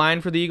front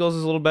line for the Eagles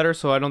is a little better,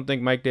 so I don't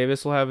think Mike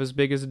Davis will have as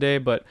big as a day.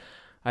 But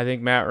I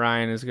think Matt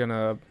Ryan is going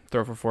to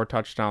throw for 4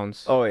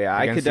 touchdowns. Oh, yeah.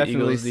 I could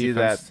definitely see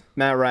that.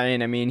 Matt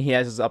Ryan, I mean, he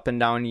has his up and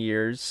down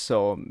years,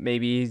 so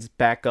maybe he's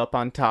back up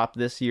on top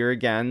this year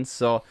again.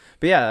 So,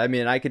 but yeah, I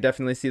mean, I could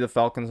definitely see the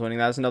Falcons winning.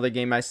 That was another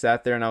game I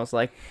sat there and I was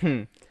like,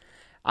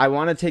 I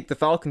want to take the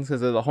Falcons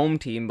because they're the home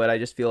team, but I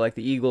just feel like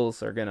the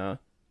Eagles are gonna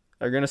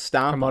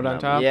stomp Come out on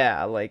top.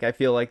 Yeah, like I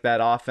feel like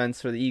that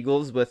offense for the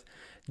Eagles with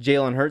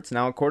Jalen Hurts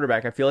now at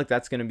quarterback, I feel like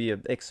that's going to be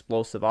an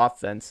explosive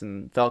offense,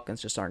 and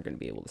Falcons just aren't going to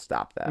be able to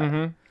stop that.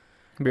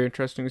 Mm-hmm. Be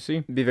interesting to see.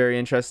 Be very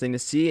interesting to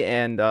see.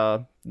 And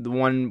the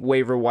one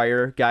waiver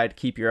wire guy to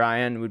keep your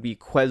eye on would be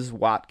Quez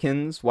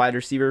Watkins, wide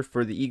receiver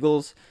for the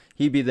Eagles.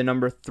 He'd be the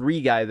number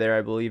 3 guy there,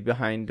 I believe,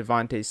 behind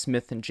Devontae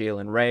Smith and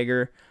Jalen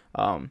Reagor.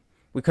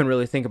 We couldn't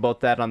really think about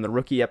that on the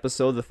rookie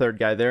episode, the 3rd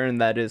guy there, and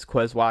that is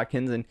Quez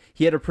Watkins. And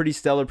he had a pretty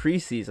stellar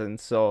preseason,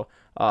 so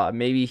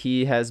maybe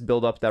he has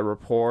built up that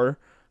rapport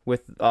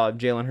with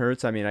Jalen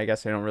Hurts. I mean, I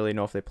guess I don't really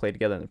know if they played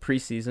together in the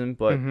preseason,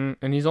 but...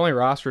 And he's only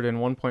rostered in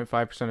 1.5%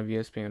 of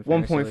ESPN.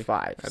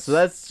 1.5. So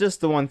that's just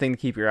the one thing to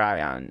keep your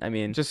eye on. I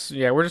mean...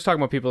 we're just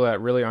talking about people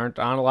that really aren't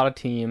on a lot of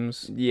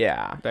teams.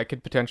 Yeah. That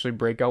could potentially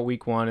break out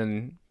week 1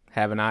 and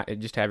have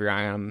your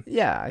eye on him.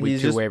 Yeah. Week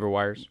 2 waiver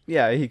wires.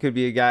 Yeah, he could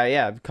be a guy,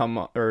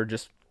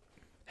 just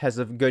has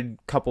a good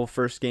couple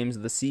first games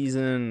of the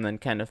season and then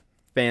kind of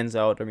fans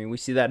out. I mean, we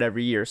see that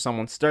every year.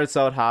 Someone starts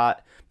out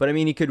hot, but I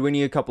mean, he could win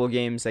you a couple of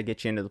games that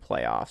get you into the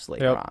playoffs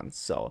later on.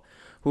 So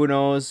who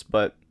knows?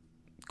 But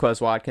Quez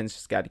Watkins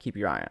just got to keep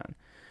your eye on.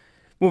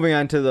 Moving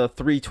on to the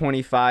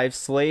 325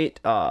 slate,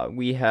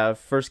 we have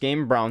first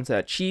game Browns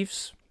at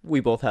Chiefs. We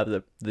both have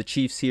the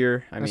Chiefs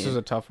here. This is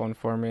a tough one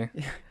for me.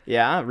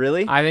 Yeah,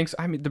 really? I think so.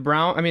 I mean,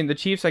 the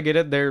Chiefs, I get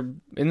it. They're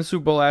in the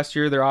Super Bowl last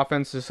year. Their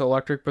offense is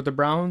electric, but the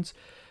Browns,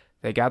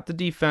 they got the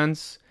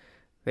defense.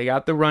 They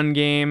got the run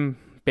game.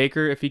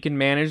 Baker, if he can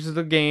manage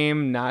the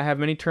game, not have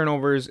many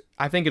turnovers,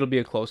 I think it'll be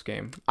a close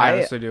game. I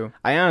honestly do.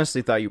 I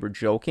honestly thought you were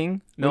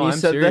joking. No, I'm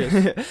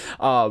serious.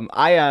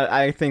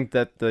 I think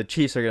that the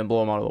Chiefs are going to blow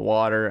them out of the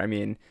water. I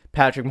mean,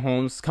 Patrick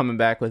Mahomes coming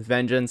back with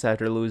vengeance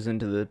after losing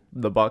to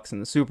the Bucs in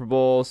the Super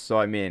Bowl. So,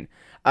 I mean,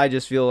 I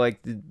just feel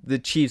like the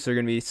Chiefs are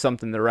going to be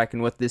something to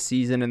reckon with this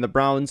season. And the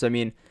Browns, I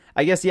mean,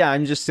 I guess, yeah,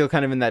 I'm just still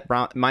kind of in that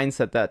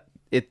mindset that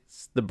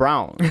it's the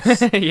Browns.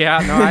 Yeah,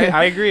 no,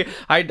 I agree.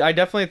 I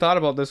definitely thought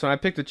about this when I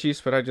picked the Chiefs,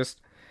 but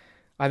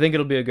I think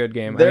it'll be a good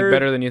game. I think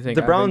better than you think.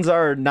 The Browns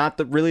are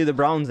not really the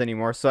Browns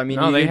anymore. So I mean,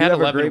 they had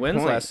 11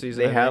 wins last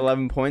season. They had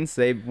 11 points.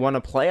 They won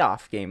a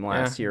playoff game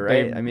last year,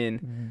 right? I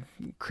mean,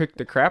 kicked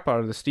the crap out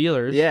of the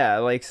Steelers.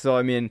 Yeah, so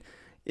I mean,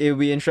 it would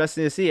be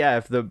interesting to see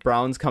if the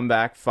Browns come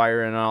back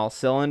firing on all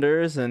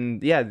cylinders,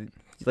 and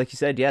like you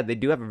said, they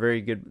do have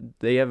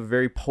they have a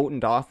very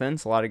potent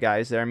offense. A lot of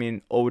guys there. I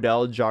mean,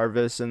 Odell,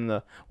 Jarvis, and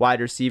the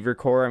wide receiver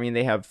core. I mean,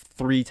 they have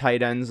 3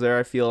 tight ends there,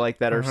 I feel like,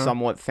 that are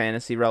somewhat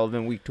fantasy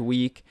relevant week to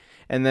week.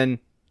 And then,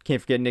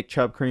 can't forget Nick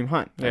Chubb, Kareem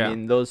Hunt. Yeah. I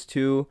mean, those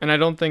two. And I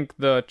don't think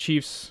the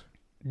Chiefs'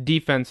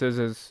 defense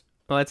is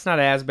it's not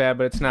as bad,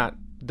 but it's not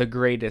the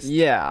greatest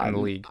in the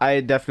league. I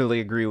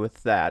definitely agree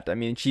with that. I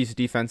mean, Chiefs'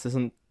 defense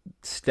isn't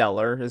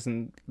stellar,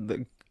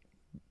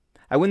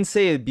 I wouldn't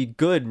say it'd be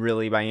good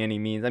really by any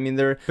means. I mean,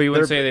 but you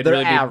wouldn't say they'd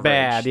really be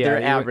bad. Yeah,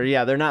 they're average.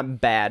 Yeah, they're not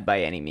bad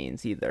by any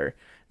means either.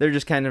 They're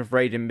just kind of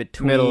right in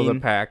between, middle of the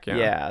pack. Yeah.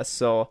 Yeah.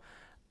 So,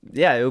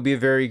 yeah, it will be a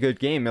very good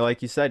game.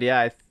 Like you said,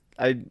 yeah.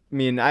 I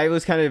mean, I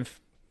was kind of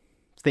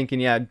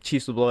thinking,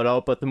 Chiefs will blow it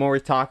out. But the more we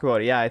talk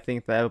about it, I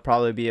think that will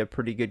probably be a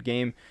pretty good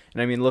game.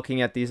 And I mean,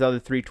 looking at these other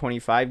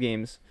 325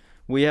 games,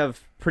 we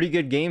have pretty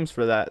good games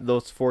for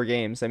those 4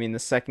 games. I mean, the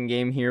second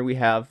game here we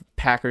have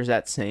Packers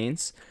at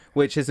Saints,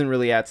 which isn't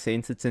really at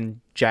Saints. It's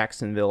in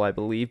Jacksonville, I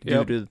believe,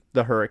 due to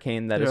the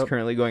hurricane that is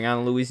currently going on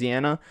in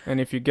Louisiana. And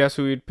if you guess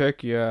who you'd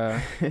pick,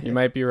 you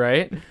might be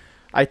right.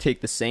 I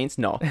take the Saints.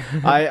 No,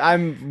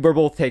 we're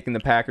both taking the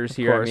Packers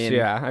here. Of course,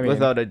 I mean,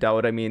 without a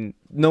doubt. I mean,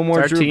 no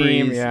more Drew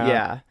Brees.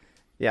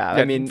 Yeah.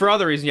 I mean, for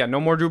other reasons, no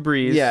more Drew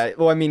Brees. Yeah.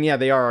 Well, I mean,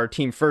 they are our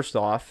team first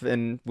off,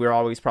 and we're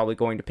always probably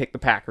going to pick the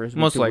Packers.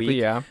 Most likely,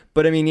 yeah.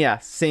 But I mean,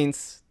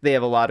 Saints. They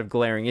have a lot of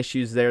glaring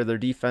issues there. Their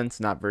defense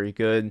not very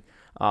good.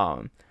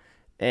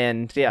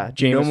 And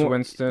Jameis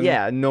Winston.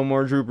 Yeah, no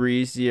more Drew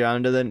Brees. You're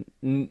under the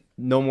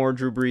no more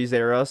Drew Brees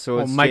era, so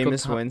it's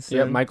Jameis Winston.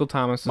 Yeah, Michael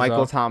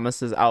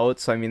Thomas is out.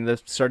 So I mean,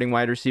 the starting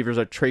wide receivers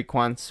are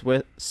Traquan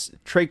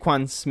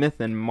Smith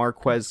and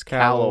Marquez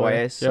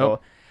Callaway. So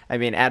I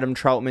mean, Adam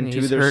Troutman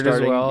too. They're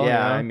starting. As well,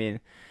 I mean,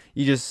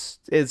 it's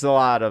a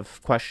lot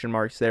of question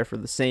marks there for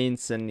the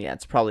Saints, and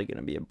it's probably going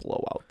to be a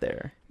blowout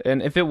there.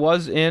 And if it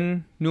was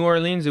in New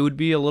Orleans, it would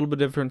be a little bit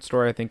different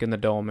story, I think, in the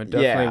Dome. It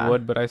definitely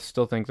would, but I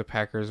still think the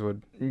Packers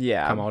would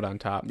come out on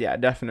top. Yeah,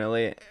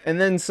 definitely.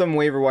 And then some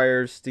waiver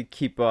wires to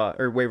keep,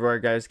 or waiver wire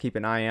guys to keep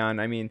an eye on.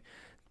 I mean,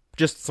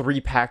 just 3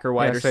 Packer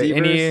wide receivers.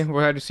 Any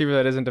wide receiver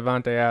that isn't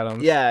Devontae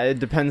Adams. Yeah, it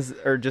depends,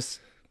 or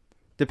just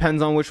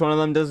depends on which one of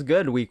them does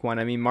good week 1.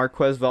 I mean,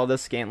 Marquez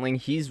Valdes-Scantling,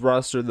 he's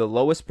rostered the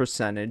lowest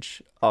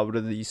percentage out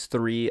of these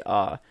 3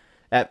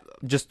 at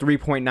just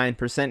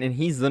 3.9%, and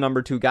he's the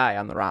number 2 guy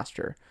on the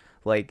roster.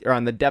 or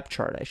on the depth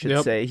chart, I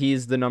should say.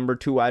 He's the number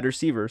 2 wide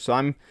receiver. So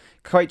I'm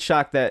quite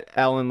shocked that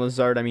Allen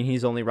Lazard, I mean,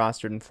 he's only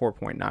rostered in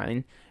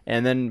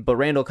 4.9. But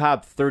Randall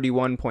Cobb,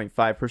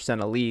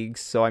 31.5% of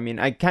leagues. So, I mean,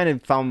 I kind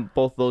of found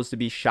both those to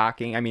be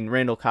shocking. I mean,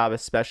 Randall Cobb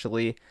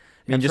especially.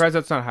 I'm surprised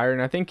that's not higher,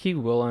 and I think he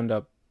will end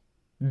up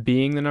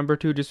being the number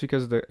 2 just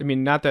because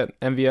not that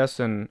MVS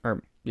and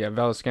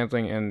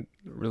Valdes-Scantling and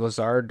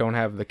Lazard don't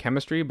have the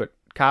chemistry, but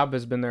Cobb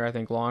has been there, I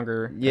think,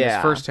 longer in his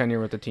first tenure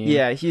with the team.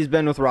 Yeah, he's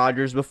been with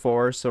Rodgers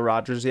before, so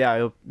Rodgers,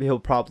 he'll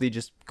probably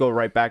just go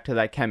right back to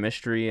that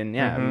chemistry. And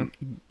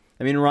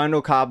I mean,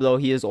 Randall Cobb, though,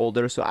 he is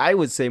older, so I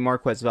would say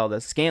Marquez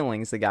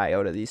Valdes-Scantling's the guy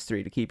out of these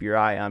 3 to keep your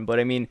eye on. But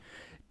I mean,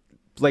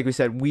 like we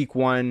said, week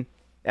 1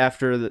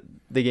 after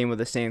the game with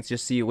the Saints,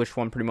 just see which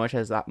one pretty much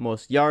has the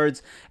most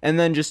yards, and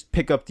then just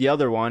pick up the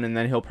other one, and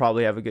then he'll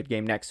probably have a good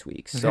game next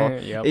week. So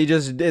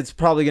it's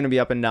probably going to be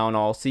up and down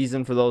all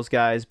season for those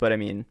guys. But I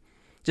mean,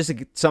 just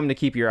something to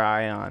keep your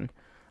eye on.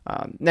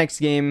 Next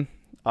game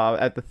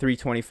at the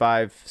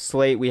 3:25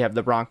 slate, we have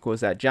the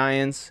Broncos at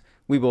Giants.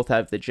 We both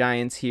have the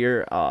Giants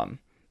here. I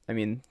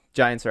mean,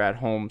 Giants are at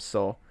home,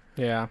 so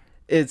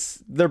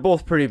they're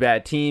both pretty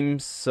bad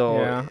teams.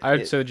 So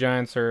I'd say the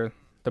Giants are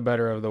the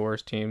better of the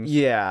worst teams.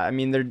 Yeah, I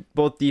mean, they're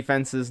both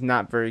defenses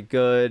not very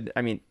good.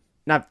 I mean,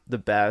 not the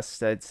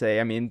best, I'd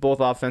say. I mean, both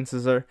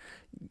offenses are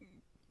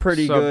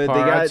pretty good.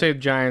 I'd say the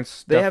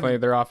Giants, definitely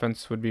their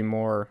offense would be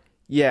more...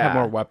 have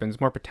more weapons,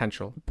 more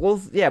potential.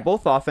 Both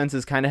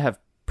offenses kind of have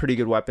pretty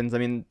good weapons. I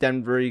mean,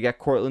 Denver, you got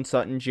Cortland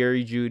Sutton,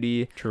 Jerry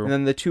Jeudy, and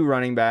then the 2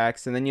 running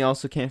backs, and then you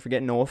also can't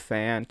forget Noah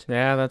Fant.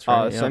 Yeah, that's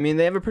right. So, I mean,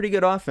 they have a pretty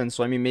good offense.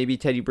 So, I mean, maybe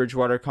Teddy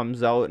Bridgewater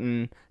comes out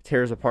and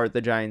tears apart the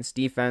Giants'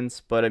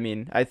 defense. But, I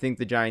mean, I think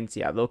the Giants,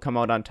 they'll come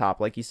out on top.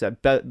 Like you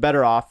said,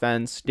 better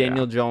offense.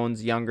 Daniel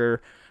Jones,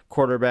 younger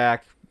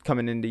quarterback,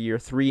 coming into year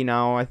 3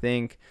 now, I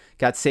think.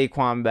 Got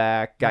Saquon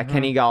back. Got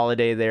Kenny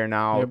Galladay there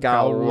now.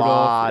 Got a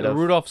lot of...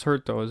 Rudolph's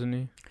hurt, though, isn't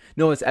he?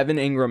 No, it's Evan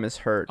Ingram is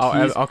hurt. Oh,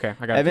 okay.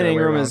 I got Evan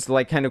Ingram is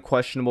like kind of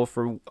questionable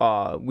for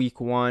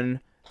week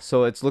 1.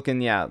 So it's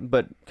looking,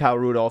 but Kyle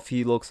Rudolph,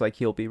 he looks like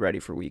he'll be ready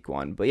for week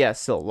 1. But yeah,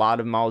 still a lot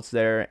of mouths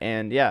there.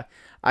 And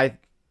I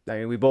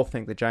mean, we both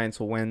think the Giants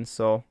will win.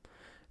 So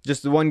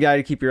just the one guy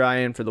to keep your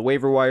eye on for the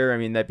waiver wire. I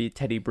mean, that'd be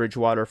Teddy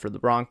Bridgewater for the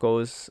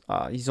Broncos.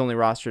 He's only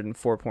rostered in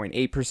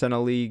 4.8%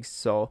 of leagues.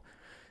 So,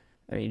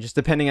 I mean, just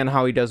depending on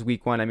how he does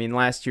week 1. I mean,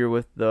 last year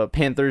with the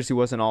Panthers, he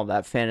wasn't all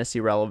that fantasy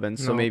relevant.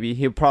 So maybe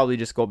he'll probably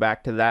just go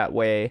back to that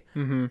way.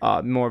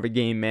 More of a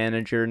game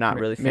manager, not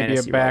really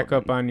fantasy maybe a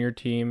backup on your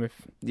team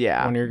if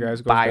one of your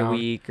guys goes bye down.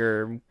 Week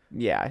or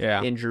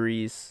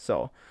injuries.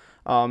 So,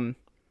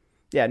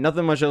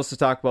 nothing much else to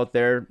talk about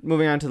there.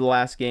 Moving on to the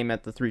last game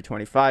at the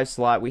 3:25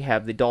 slot, we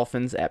have the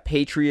Dolphins at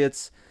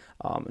Patriots.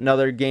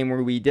 Another game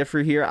where we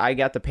differ here. I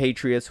got the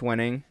Patriots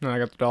winning. No, I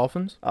got the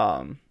Dolphins.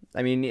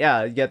 I mean, you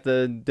get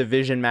the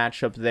division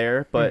matchup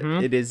there, but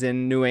it is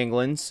in New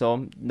England,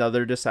 so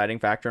another deciding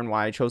factor on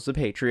why I chose the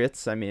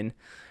Patriots. I mean,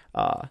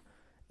 and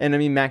I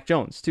mean Mac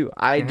Jones too.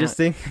 I just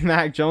think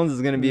Mac Jones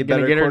is going to be a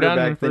better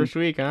quarterback than first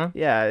week, huh?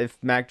 Yeah, if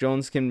Mac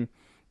Jones can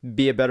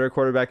be a better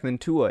quarterback than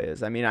Tua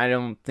is. I mean, I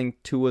don't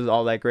think Tua is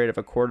all that great of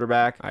a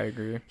quarterback. I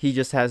agree. He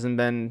just hasn't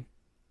been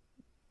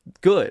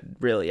good,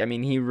 really. I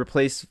mean, he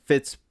replaced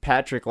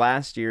Fitzpatrick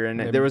last year, and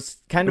there was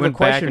kind of a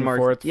question mark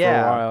for a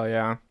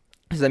while,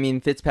 Because, I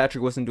mean,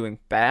 Fitzpatrick wasn't doing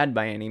bad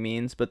by any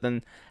means, but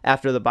then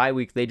after the bye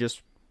week, they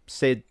just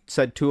said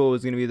Tua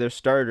was going to be their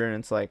starter, and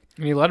it's like...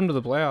 And he led them to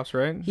the playoffs,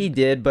 right? He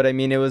did, but, I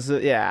mean, it was...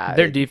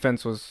 Their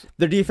defense,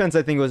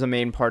 I think, was a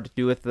main part to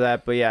do with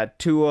that, but,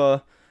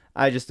 Tua,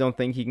 I just don't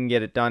think he can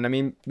get it done. I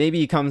mean, maybe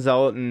he comes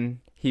out and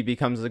he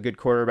becomes a good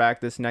quarterback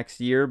this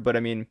next year, but, I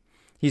mean,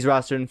 he's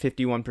rostered in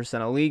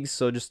 51% of leagues,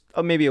 so just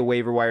maybe a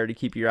waiver wire to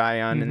keep your eye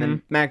on. And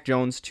then Mac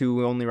Jones,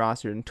 too, only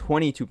rostered in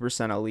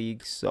 22% of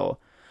leagues, so...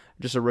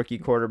 Just a rookie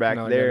quarterback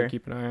there.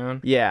 Keep an eye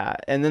on. Yeah,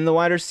 and then the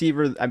wide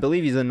receiver, I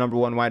believe he's the number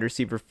 1 wide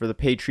receiver for the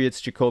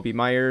Patriots, Jacoby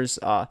Myers,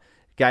 guy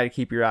to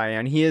keep your eye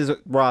on. He is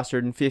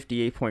rostered in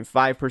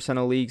 58.5%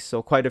 of leagues,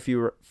 so quite a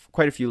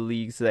few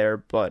leagues there.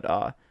 But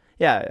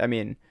I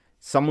mean,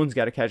 someone's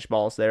got to catch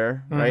balls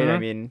there, right? I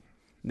mean,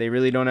 they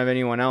really don't have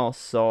anyone else.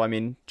 So I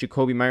mean,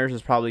 Jacoby Myers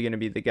is probably going to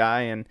be the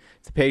guy, and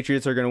if the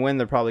Patriots are going to win,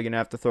 they're probably going to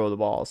have to throw the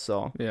ball.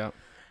 So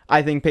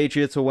I think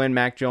Patriots will win.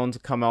 Mac Jones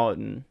will come out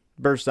and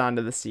burst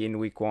onto the scene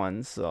week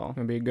 1, so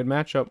it'll be a good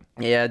matchup.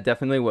 Yeah, it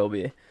definitely will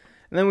be. And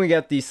then we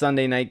got the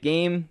Sunday night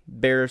game,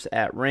 Bears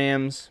at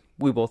Rams.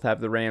 We both have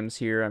the Rams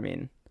here. I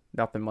mean,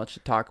 nothing much to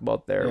talk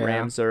about there.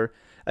 Rams are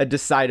a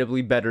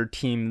decidedly better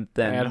team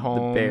than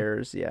the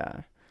Bears.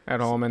 Yeah, at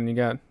home, and you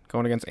got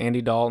going against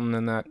Andy Dalton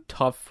and that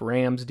tough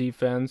Rams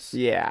defense.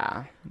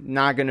 Yeah,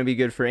 not going to be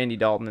good for Andy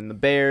Dalton and the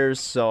Bears.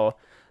 So,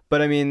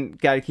 but I mean,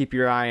 got to keep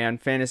your eye on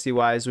fantasy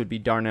wise would be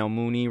Darnell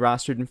Mooney,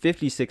 rostered in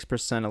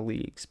 56% of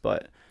leagues,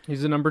 but.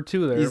 He's the number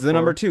 2 there. He's the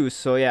number 2.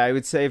 So, I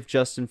would say if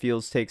Justin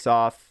Fields takes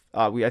off,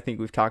 I think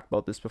we've talked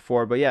about this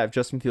before, but if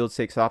Justin Fields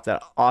takes off,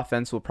 that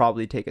offense will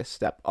probably take a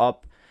step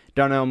up.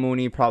 Darnell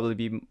Mooney probably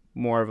be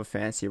more of a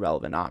fantasy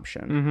relevant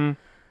option.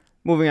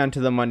 Moving on to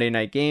the Monday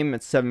night game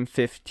at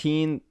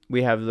 7:15,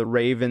 we have the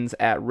Ravens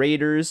at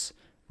Raiders.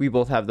 We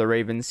both have the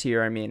Ravens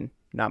here. I mean,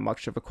 not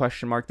much of a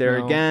question mark there.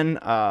 No. Again,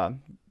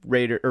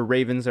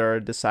 Ravens are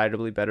a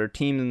decidedly better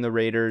team than the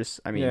Raiders.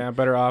 I mean, yeah,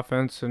 better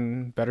offense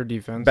and better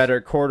defense.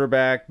 Better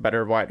quarterback,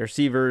 better wide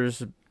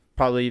receivers,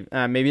 probably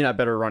maybe not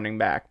better running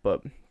back,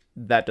 but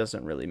that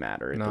doesn't really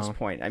matter at this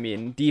point. I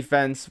mean,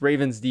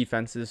 Ravens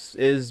defense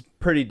is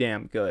pretty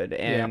damn good,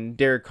 and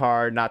Derek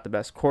Carr, not the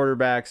best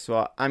quarterback,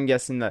 so I'm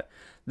guessing that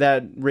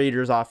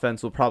Raiders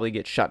offense will probably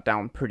get shut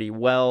down pretty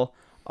well.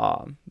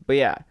 But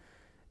yeah,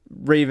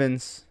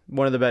 Ravens,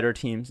 one of the better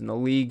teams in the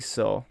league,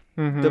 so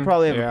they'll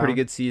probably have a pretty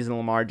good season.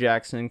 Lamar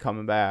Jackson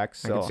coming back.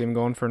 So I can see him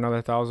going for another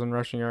 1,000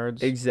 rushing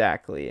yards.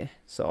 Exactly.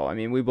 So, I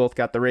mean, we both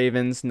got the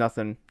Ravens.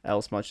 Nothing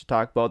else much to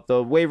talk about.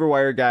 The waiver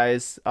wire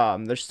guys,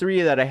 there's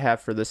 3 that I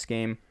have for this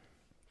game.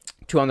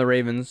 2 on the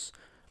Ravens,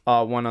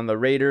 1 on the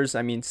Raiders.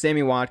 I mean,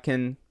 Sammy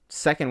Watkins,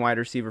 second wide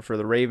receiver for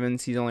the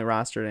Ravens. He's only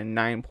rostered in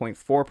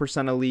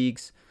 9.4% of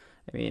leagues.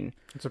 I mean,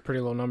 it's a pretty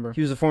low number.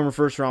 He was a former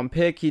first-round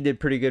pick. He did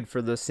pretty good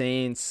for the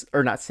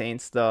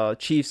the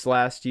Chiefs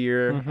last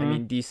year. I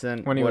mean,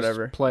 decent, when he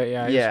whatever. He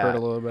scored a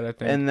little bit, I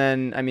think. And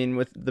then, I mean,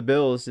 with the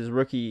Bills, his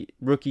rookie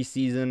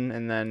season,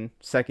 and then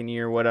second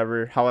year,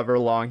 however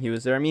long he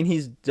was there. I mean,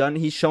 he's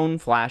shown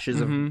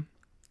flashes of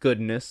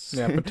goodness.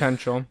 Yeah,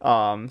 potential.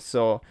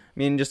 So, I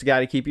mean, just a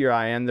guy to keep your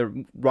eye on.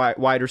 The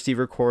wide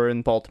receiver core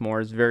in Baltimore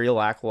is very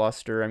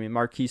lackluster. I mean,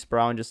 Marquise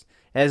Brown just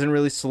hasn't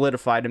really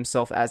solidified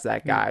himself as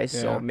that guy.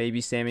 So maybe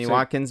Sammy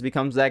Watkins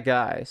becomes that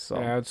guy. So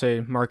yeah, I would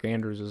say Mark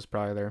Andrews is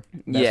probably their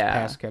best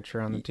pass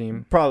catcher on the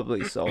team.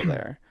 Probably so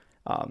there.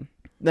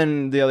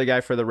 Then the other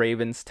guy for the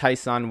Ravens,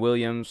 Tyson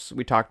Williams.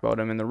 We talked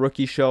about him in the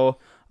rookie show.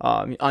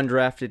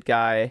 Undrafted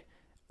guy,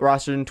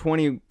 rostered in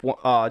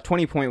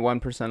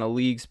 20.1% of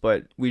leagues,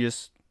 but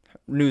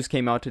news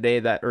came out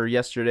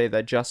yesterday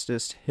that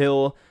Justice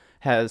Hill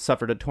has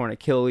suffered a torn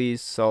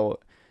Achilles. So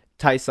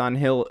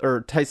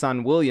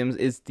Tyson Williams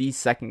is the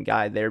second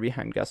guy there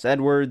behind Gus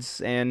Edwards,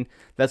 and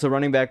that's a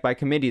running back by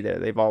committee there.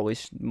 They've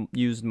always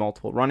used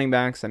multiple running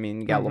backs. I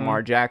mean, you got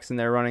Lamar Jackson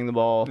there running the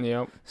ball.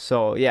 Yep.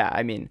 So, yeah,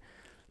 I mean,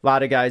 a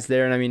lot of guys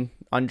there, and I mean,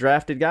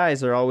 undrafted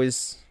guys are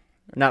always,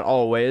 not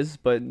always,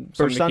 but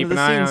burst onto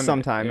the scene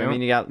sometime. Yep. I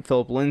mean, you got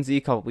Philip Lindsay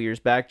a couple years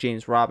back,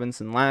 James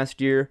Robinson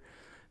last year.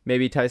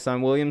 Maybe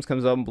Tyson Williams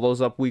comes up and blows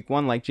up week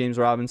 1 like James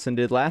Robinson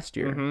did last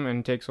year.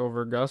 And takes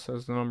over Gus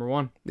as the number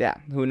 1. Yeah,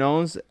 who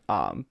knows?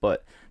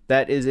 But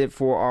that is it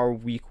for our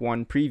week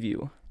 1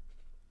 preview.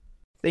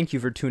 Thank you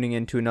for tuning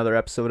in to another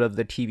episode of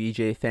the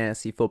TBJ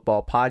Fantasy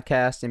Football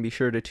Podcast, and be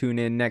sure to tune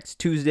in next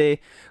Tuesday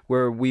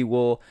where we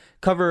will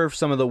cover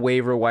some of the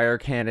waiver wire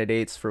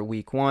candidates for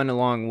week 1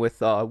 along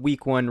with a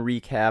week 1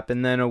 recap,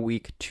 and then a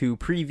week 2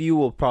 preview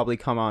will probably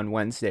come on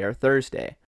Wednesday or Thursday.